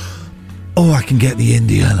the Indian.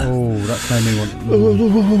 Oh, that's made me want.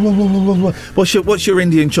 What's your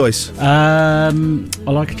Indian choice? I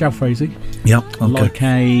like a jalfrezi. Yep. I like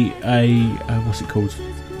a what's it called?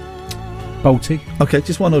 Balti. Okay,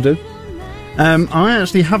 just one will do. I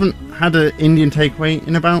actually haven't had an Indian takeaway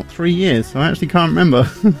in about 3 years, so I actually can't remember.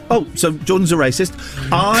 Oh, so Jordan's a racist.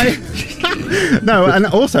 No, and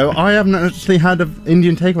also I haven't actually had an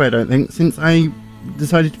Indian takeaway, I don't think, since I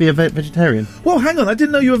decided to be a vegetarian. Well, hang on, I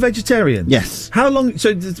didn't know you were vegetarian. Yes. How long?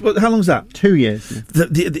 So, how long's that? 2 years.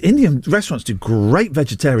 The Indian restaurants do great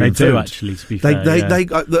vegetarian food. They do, actually. To be fair,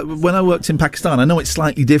 when I worked in Pakistan, I know it's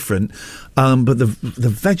slightly different, but the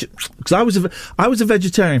because I was a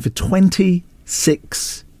vegetarian for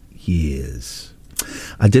 26 years.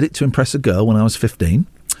 I did it to impress a girl when I was 15.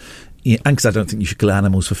 Yeah, and because I don't think you should kill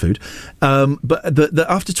animals for food. But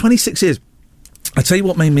after 26 years, I tell you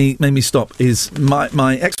what made me stop is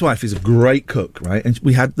my ex-wife is a great cook, right? And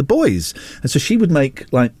we had the boys, and so she would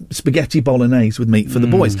make like spaghetti bolognese with meat for the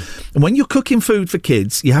boys. And when you're cooking food for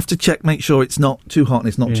kids, you have to make sure it's not too hot and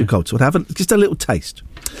it's not too cold. So I'd have just a little taste.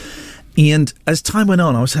 And as time went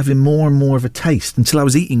on, I was having more and more of a taste until I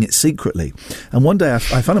was eating it secretly. And one day I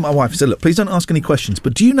phoned my wife and said, "Look, please don't ask any questions,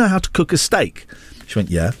 but do you know how to cook a steak?" She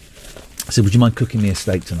went, "Yeah." I said, "Would you mind cooking me a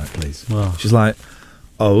steak tonight, please?" Wow. She's like,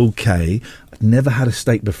 "Okay." I'd never had a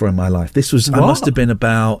steak before in my life. This was, I must have been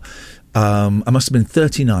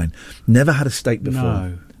 39. Never had a steak before.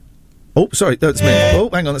 No. Oh, sorry, that's me. Oh,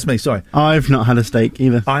 hang on, that's me, sorry. I've not had a steak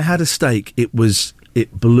either. I had a steak. It was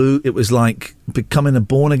like becoming a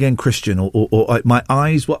born-again Christian, or my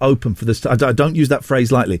eyes were open for this. I don't use that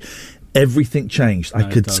phrase lightly. Everything changed. I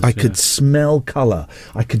could smell colour.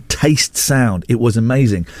 I could taste sound. It was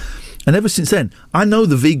amazing. And ever since then, I know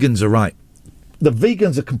the vegans are right. The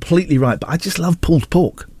vegans are completely right, but I just love pulled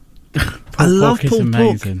pork. I love pulled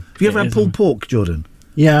pork. Have you ever had pulled pork, Jordan?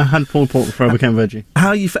 Yeah, I had pulled pork before I became veggie. How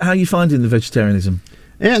are you finding the vegetarianism?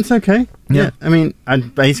 Yeah, it's okay. Yeah. I mean,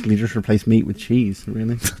 I'd basically just replace meat with cheese,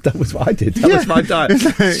 really. That was what I did. That was my diet.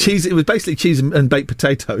 Cheese. It was basically cheese and baked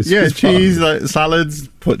potatoes. Yeah, cheese, like salads,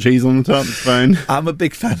 put cheese on the top, it's fine. I'm a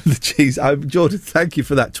big fan of the cheese. Jordan, thank you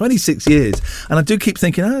for that. 26 years. And I do keep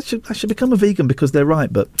thinking, I should become a vegan because they're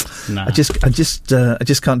right, but I just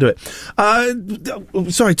can't do it.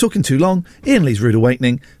 Sorry, talking too long. Ian Lee's Rude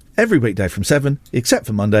Awakening. Every weekday from 7, except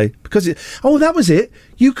for Monday, because that was it.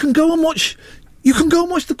 You can go and watch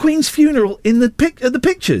the Queen's funeral in the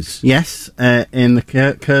pictures. Yes, in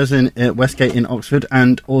the Curzon at Westgate in Oxford,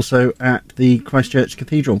 and also at the Christchurch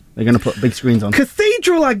Cathedral. They're going to put big screens on.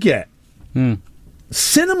 Cathedral, I get.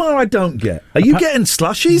 Cinema, I don't get. Are you getting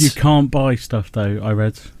slushies? You can't buy stuff though. I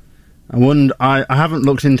read. I haven't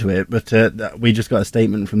looked into it, but we just got a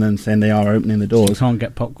statement from them saying they are opening the doors. You can't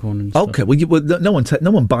get popcorn and stuff. Okay, well, no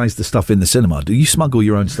one buys the stuff in the cinema. Do you smuggle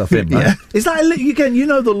your own stuff in? Right? Yeah. Is that again? You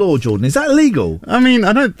know the law, Jordan. Is that illegal? I mean,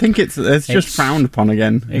 I don't think it's just frowned upon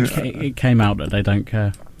again. It came out that they don't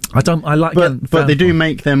care. But they do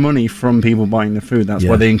make their money from people buying the food. That's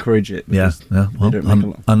why they encourage it. Yeah.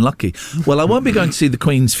 Well, unlucky. Well, I won't be going to see the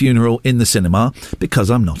Queen's funeral in the cinema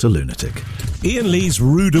because I'm not a lunatic. Ian Lee's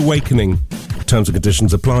Rude Awakening. Terms and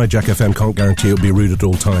conditions apply. Jack FM can't guarantee it'll be rude at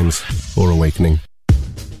all times or awakening.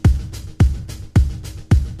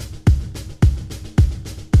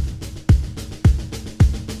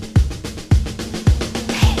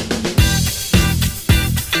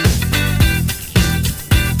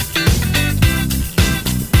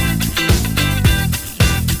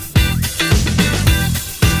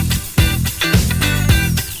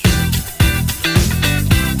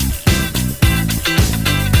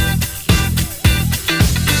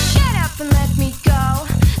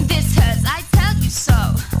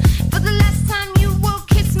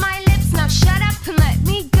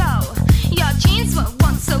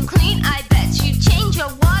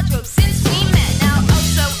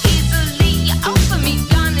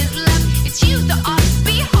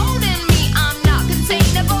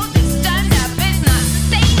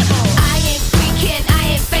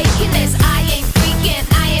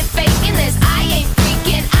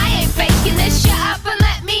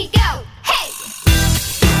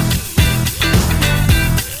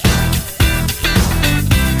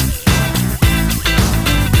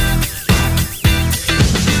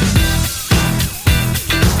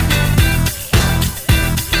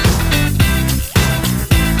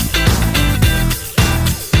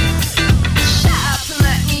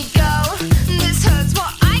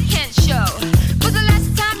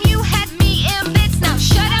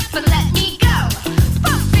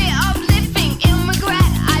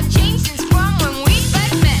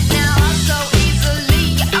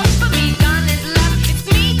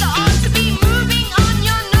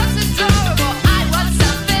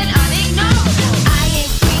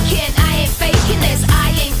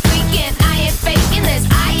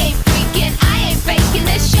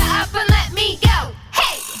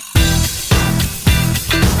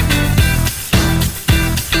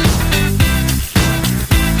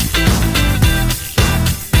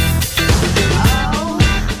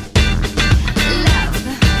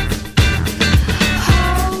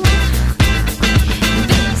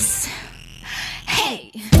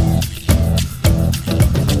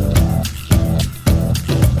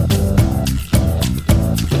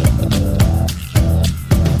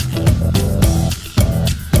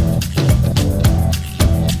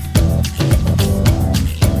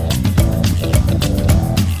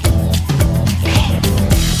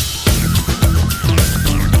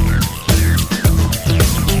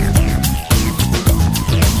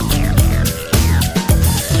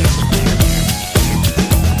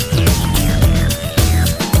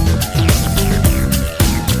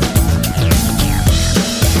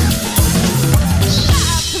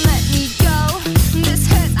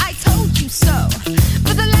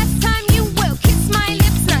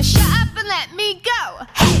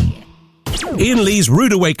 Ian Lee's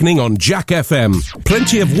Rude Awakening on Jack FM.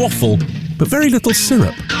 Plenty of waffle, but very little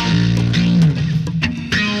syrup.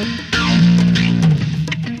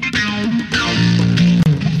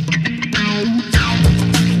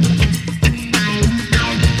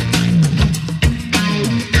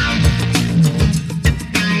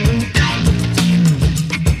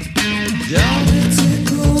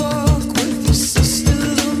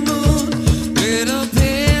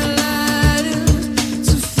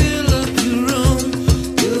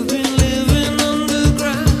 You've been living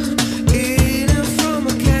underground, eating from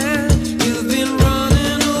a can.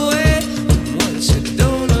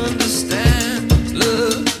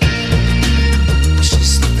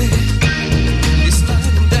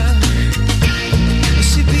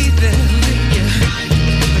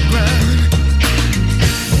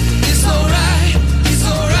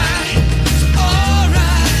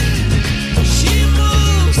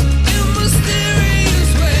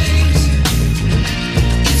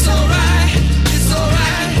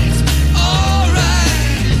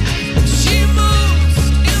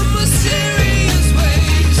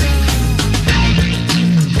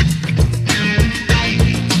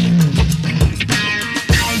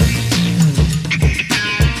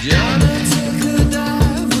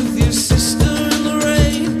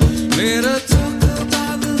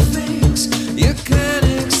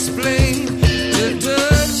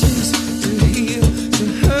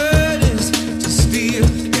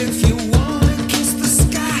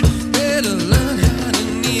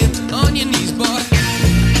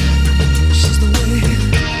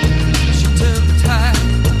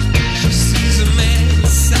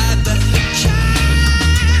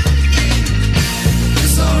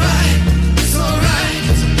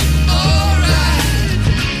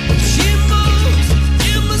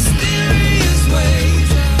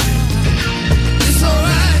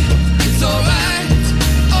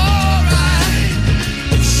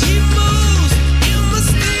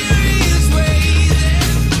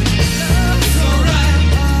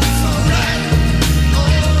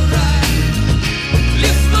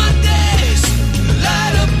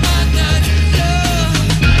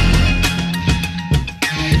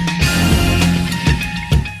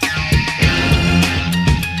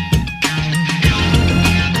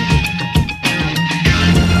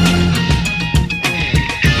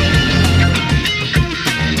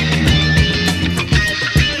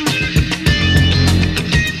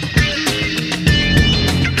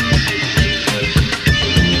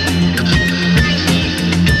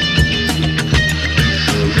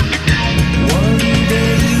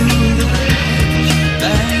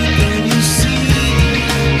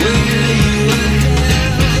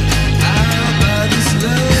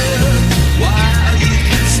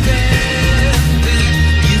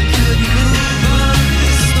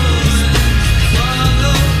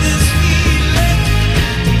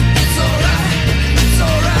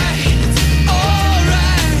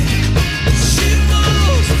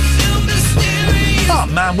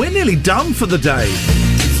 nearly done for the day.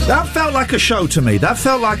 That felt like a show to me. I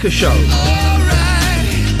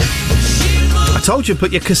told you,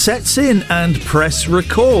 put your cassettes in and press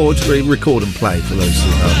record. Record and play for those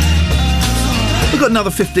who know. We've got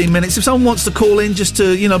another 15 minutes. If someone wants to call in just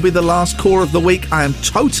to, be the last core of the week, I am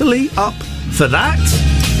totally up for that.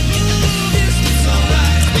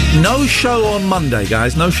 No show on Monday,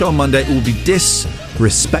 guys. No show on Monday. It will be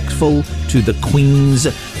disrespectful to the Queen's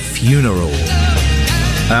funeral.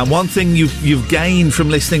 One thing you've gained from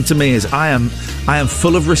listening to me is I am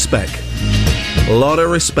full of respect. A lot of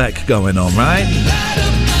respect going on, right?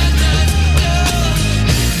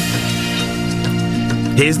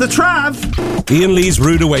 Here's the Trav. Ian Lee's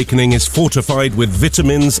Rude Awakening is fortified with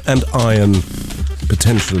vitamins and iron,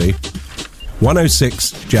 potentially.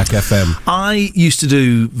 106 Jack FM. I used to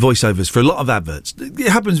do voiceovers for a lot of adverts. It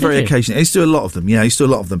happens very occasionally. I used to do a lot of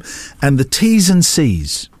them. And the T's and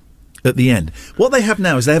C's at the end. What they have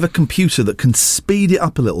now is they have a computer that can speed it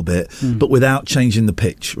up a little bit, but without changing the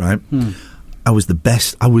pitch, right? I was the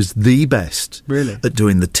best really at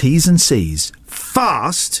doing the T's and C's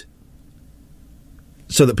fast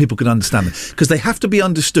so that people could understand them. Because they have to be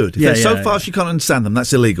understood. If they're so fast you can't understand them,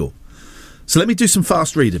 that's illegal. So let me do some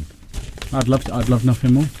fast reading. I'd love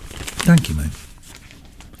nothing more. Thank you, mate.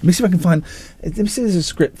 Let me see if I can find... Let me see if there's a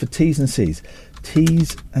script for T's and C's.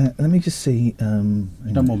 T's... let me just see... you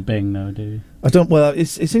don't want Bing, though, do you? I don't... Well, it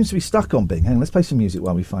seems to be stuck on Bing. Hang on, let's play some music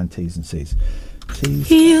while we find T's and C's. T's...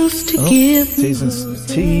 He used to give T's and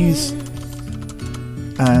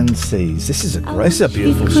C's. This is a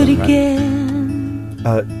beautiful song,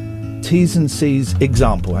 right? T's and C's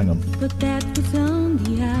example. Hang on. But that was on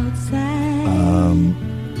the outside.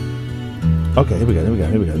 Okay, here we go.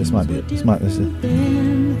 This might be it.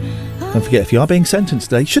 Don't forget, if you are being sentenced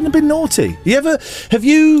today, you shouldn't have been naughty.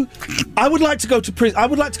 I would like to go to prison. I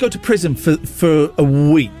would like to go to prison for a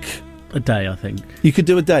week. A day, I think. You could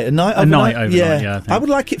do a day, a night, overnight. Yeah, I think. I would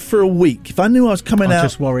like it for a week. If I knew I was coming out, I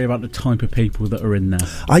just worry about the type of people that are in there.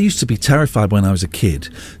 I used to be terrified when I was a kid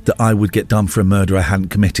that I would get done for a murder I hadn't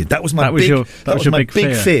committed. That was my big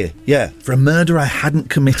fear. Yeah, for a murder I hadn't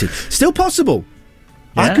committed. Still possible.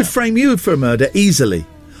 Yeah. I could frame you for a murder easily.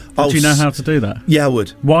 Do you know how to do that? Yeah, I would.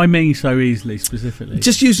 Why me so easily, specifically?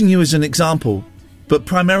 Just using you as an example, but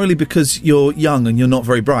primarily because you're young and you're not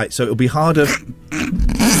very bright, so it'll be harder.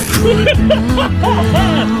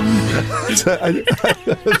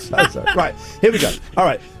 Right, here we go. All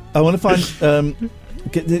right, I want to find.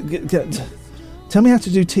 Tell me how to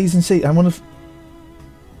do T's and C's. All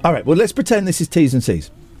right, well, let's pretend this is T's and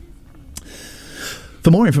C's. For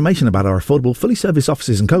more information about our affordable, fully serviced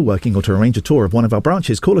offices and co-working, or to arrange a tour of one of our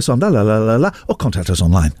branches, call us on or contact us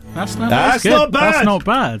online. That's not bad. That's not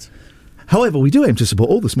bad. However, we do aim to support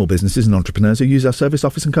all the small businesses and entrepreneurs who use our service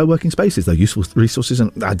office and co-working spaces. They're useful resources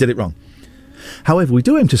and... I did it wrong. However, we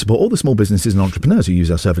do aim to support all the small businesses and entrepreneurs who use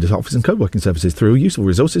our service office and co-working services through useful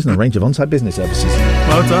resources and a range of on-site business services.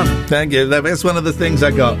 Well done. Thank you. That's one of the things I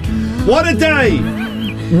got. What a day!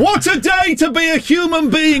 What a day to be a human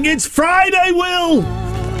being! It's Friday, Will!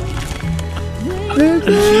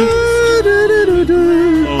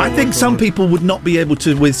 I think some people would not be able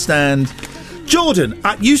to withstand... Jordan,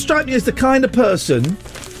 you strike me as the kind of person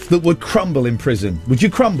that would crumble in prison. Would you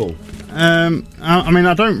crumble? I mean,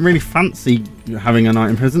 I don't really fancy having a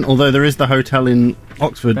night in prison, although there is the hotel in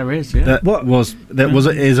Oxford. There is, yeah.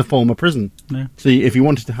 That is a former prison. Yeah. So if you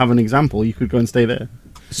wanted to have an example, you could go and stay there.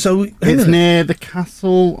 So it's near the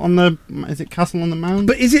castle on the... Is it Castle on the Mound?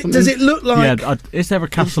 But is it? Does it look like... Yeah, is there a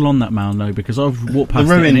castle on that mound, though? Because I've walked past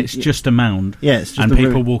it and it's just a mound. Yeah, it's just and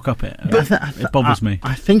people walk up it. But it bothers me.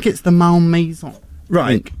 I think it's the Malmaison.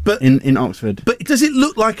 Right. But in Oxford. But does it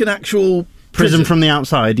look like an actual... Prison from the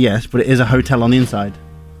outside, yes, but it is a hotel on the inside.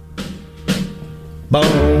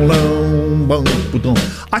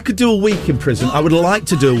 I could do a week in prison. I would like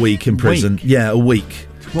to do a week in prison. Yeah, a week.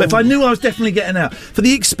 But if I knew I was definitely getting out, for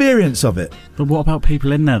the experience of it. But what about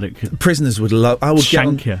people in there that could... Prisoners would love... I would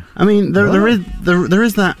shank you. I mean, there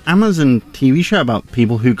is that Amazon TV show about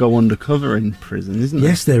people who go undercover in prison, isn't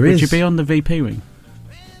there? Yes, there is. Would you be on the VP wing?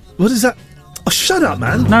 What is that? Oh, shut up,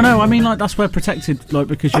 man. No, I mean, like, that's where protected, like,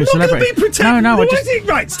 because you're a celebrity. I'm not going to be protected.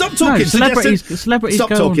 No, Right, stop talking. No, celebrities stop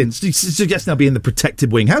talking. Suggest now be in the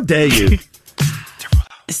protected wing. How dare you?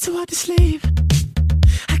 It's too hard to sleep.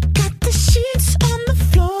 I got the sheets on the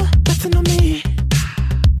floor, nothing on me.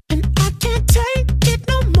 And I can't take it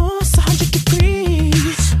no more, it's 100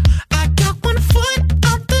 degrees. I got one foot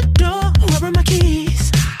out the door, where are my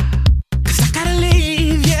keys? 'Cause I gotta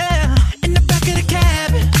leave, yeah, in the back of the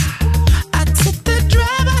cab. I took the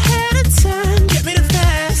drive ahead of time, get me the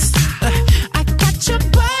fast. I got your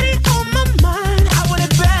body on my mind, I want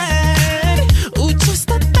it bad.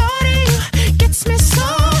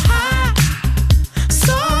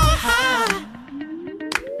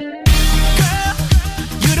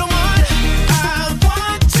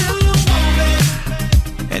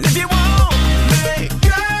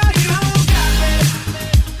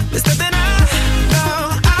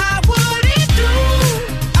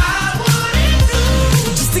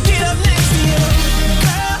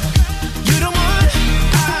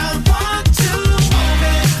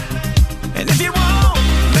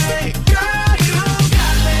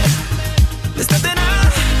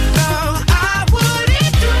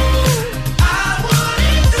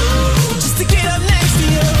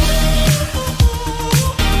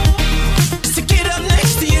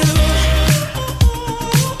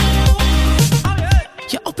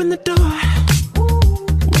 open the door.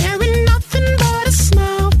 Wearing nothing but a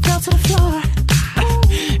smile, fell to the floor.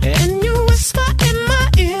 And you whisper in my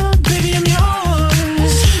ear, baby, I'm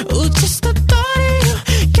yours. Ooh, just the thought of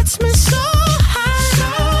you gets me so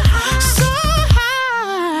high, so high.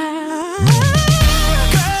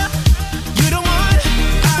 Girl, you the one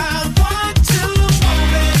I want to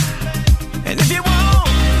hold it. And if you want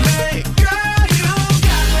me, girl, you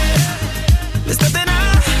got me. There's nothing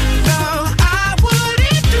I know I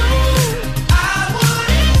wouldn't do,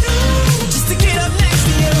 just to get up next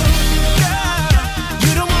to you. Girl,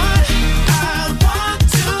 you the one I want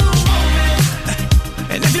to hold it.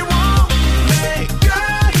 And if you want me,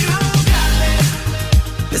 girl, you got me.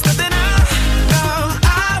 There's nothing I know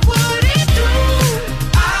I wouldn't do,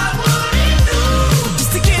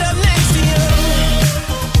 just to get up next to you.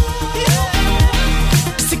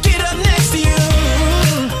 Just to get up next to you.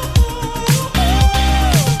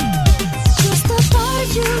 Just the thought of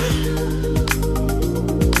you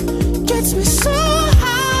gets me so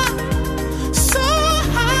high, so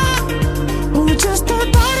high. Oh, just the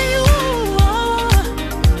thought of you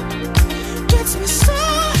gets me so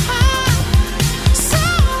high, so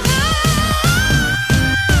high.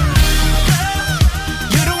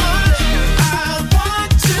 You're the one I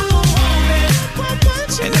want to hold it.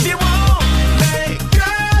 And if you want me,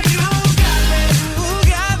 girl, you got me.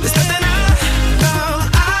 There's nothing I know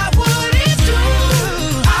I wouldn't do,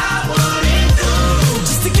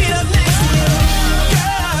 just to get up next to you.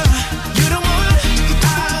 Girl, you're the one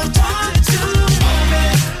I want to hold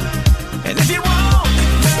it. And if you want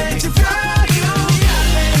me, girl, you got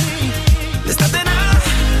me. There's nothing I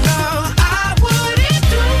know I wouldn't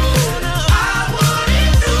do,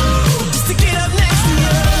 just to get up next to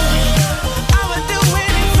you. I would do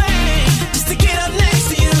anything just to get up next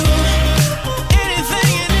to you.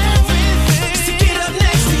 Anything and everything just to get up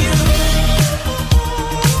next to you.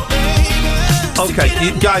 Okay,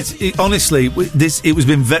 guys, honestly, it was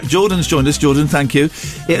been Jordan's joined us. Jordan, thank you.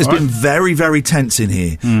 It has been very, very tense in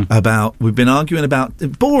here we've been arguing about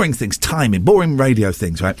boring things, timing, boring radio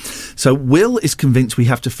things, right? So Will is convinced we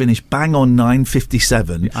have to finish bang on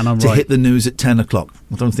 9:57 and I'm to right. hit the news at 10 o'clock.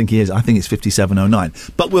 I don't think he is. I think it's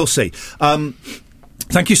 57:09, but we'll see.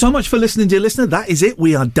 Thank you so much for listening, dear listener. That is it.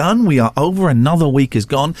 We are done. We are over. Another week is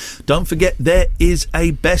gone. Don't forget, there is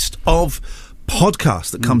a best of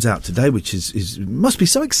podcast that comes out today, which is must be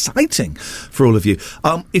so exciting for all of you.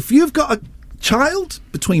 If you've got a child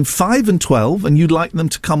between 5 and 12 and you'd like them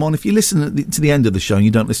to come on, if you listen to the end of the show and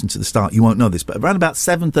you don't listen to the start, you won't know this, but around about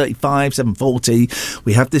 7:35, 7:40,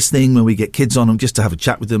 we have this thing where we get kids on just to have a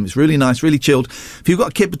chat with them. It's really nice, really chilled. If you've got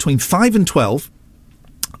a kid between 5 and 12,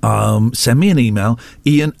 send me an email,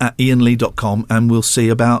 ian@ianlee.com, and we'll see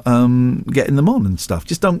about getting them on and stuff.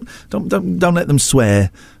 Just don't let them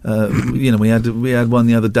swear. We had one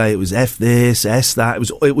the other day. It was F this, S that.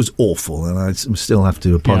 It was awful, and I still have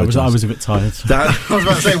to apologise. I was a bit tired. I was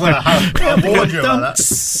about to say, well, I warned you about that.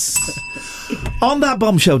 On that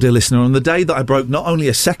bombshell, dear listener, on the day that I broke not only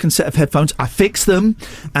a second set of headphones, I fixed them,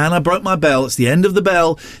 and I broke my bell. It's the end of the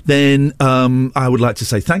bell. Then I would like to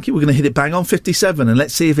say thank you. We're going to hit it bang on 57, and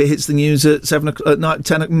let's see if it hits the news at 7 o'clock,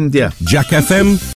 10 o'clock. Yeah. Jack FM.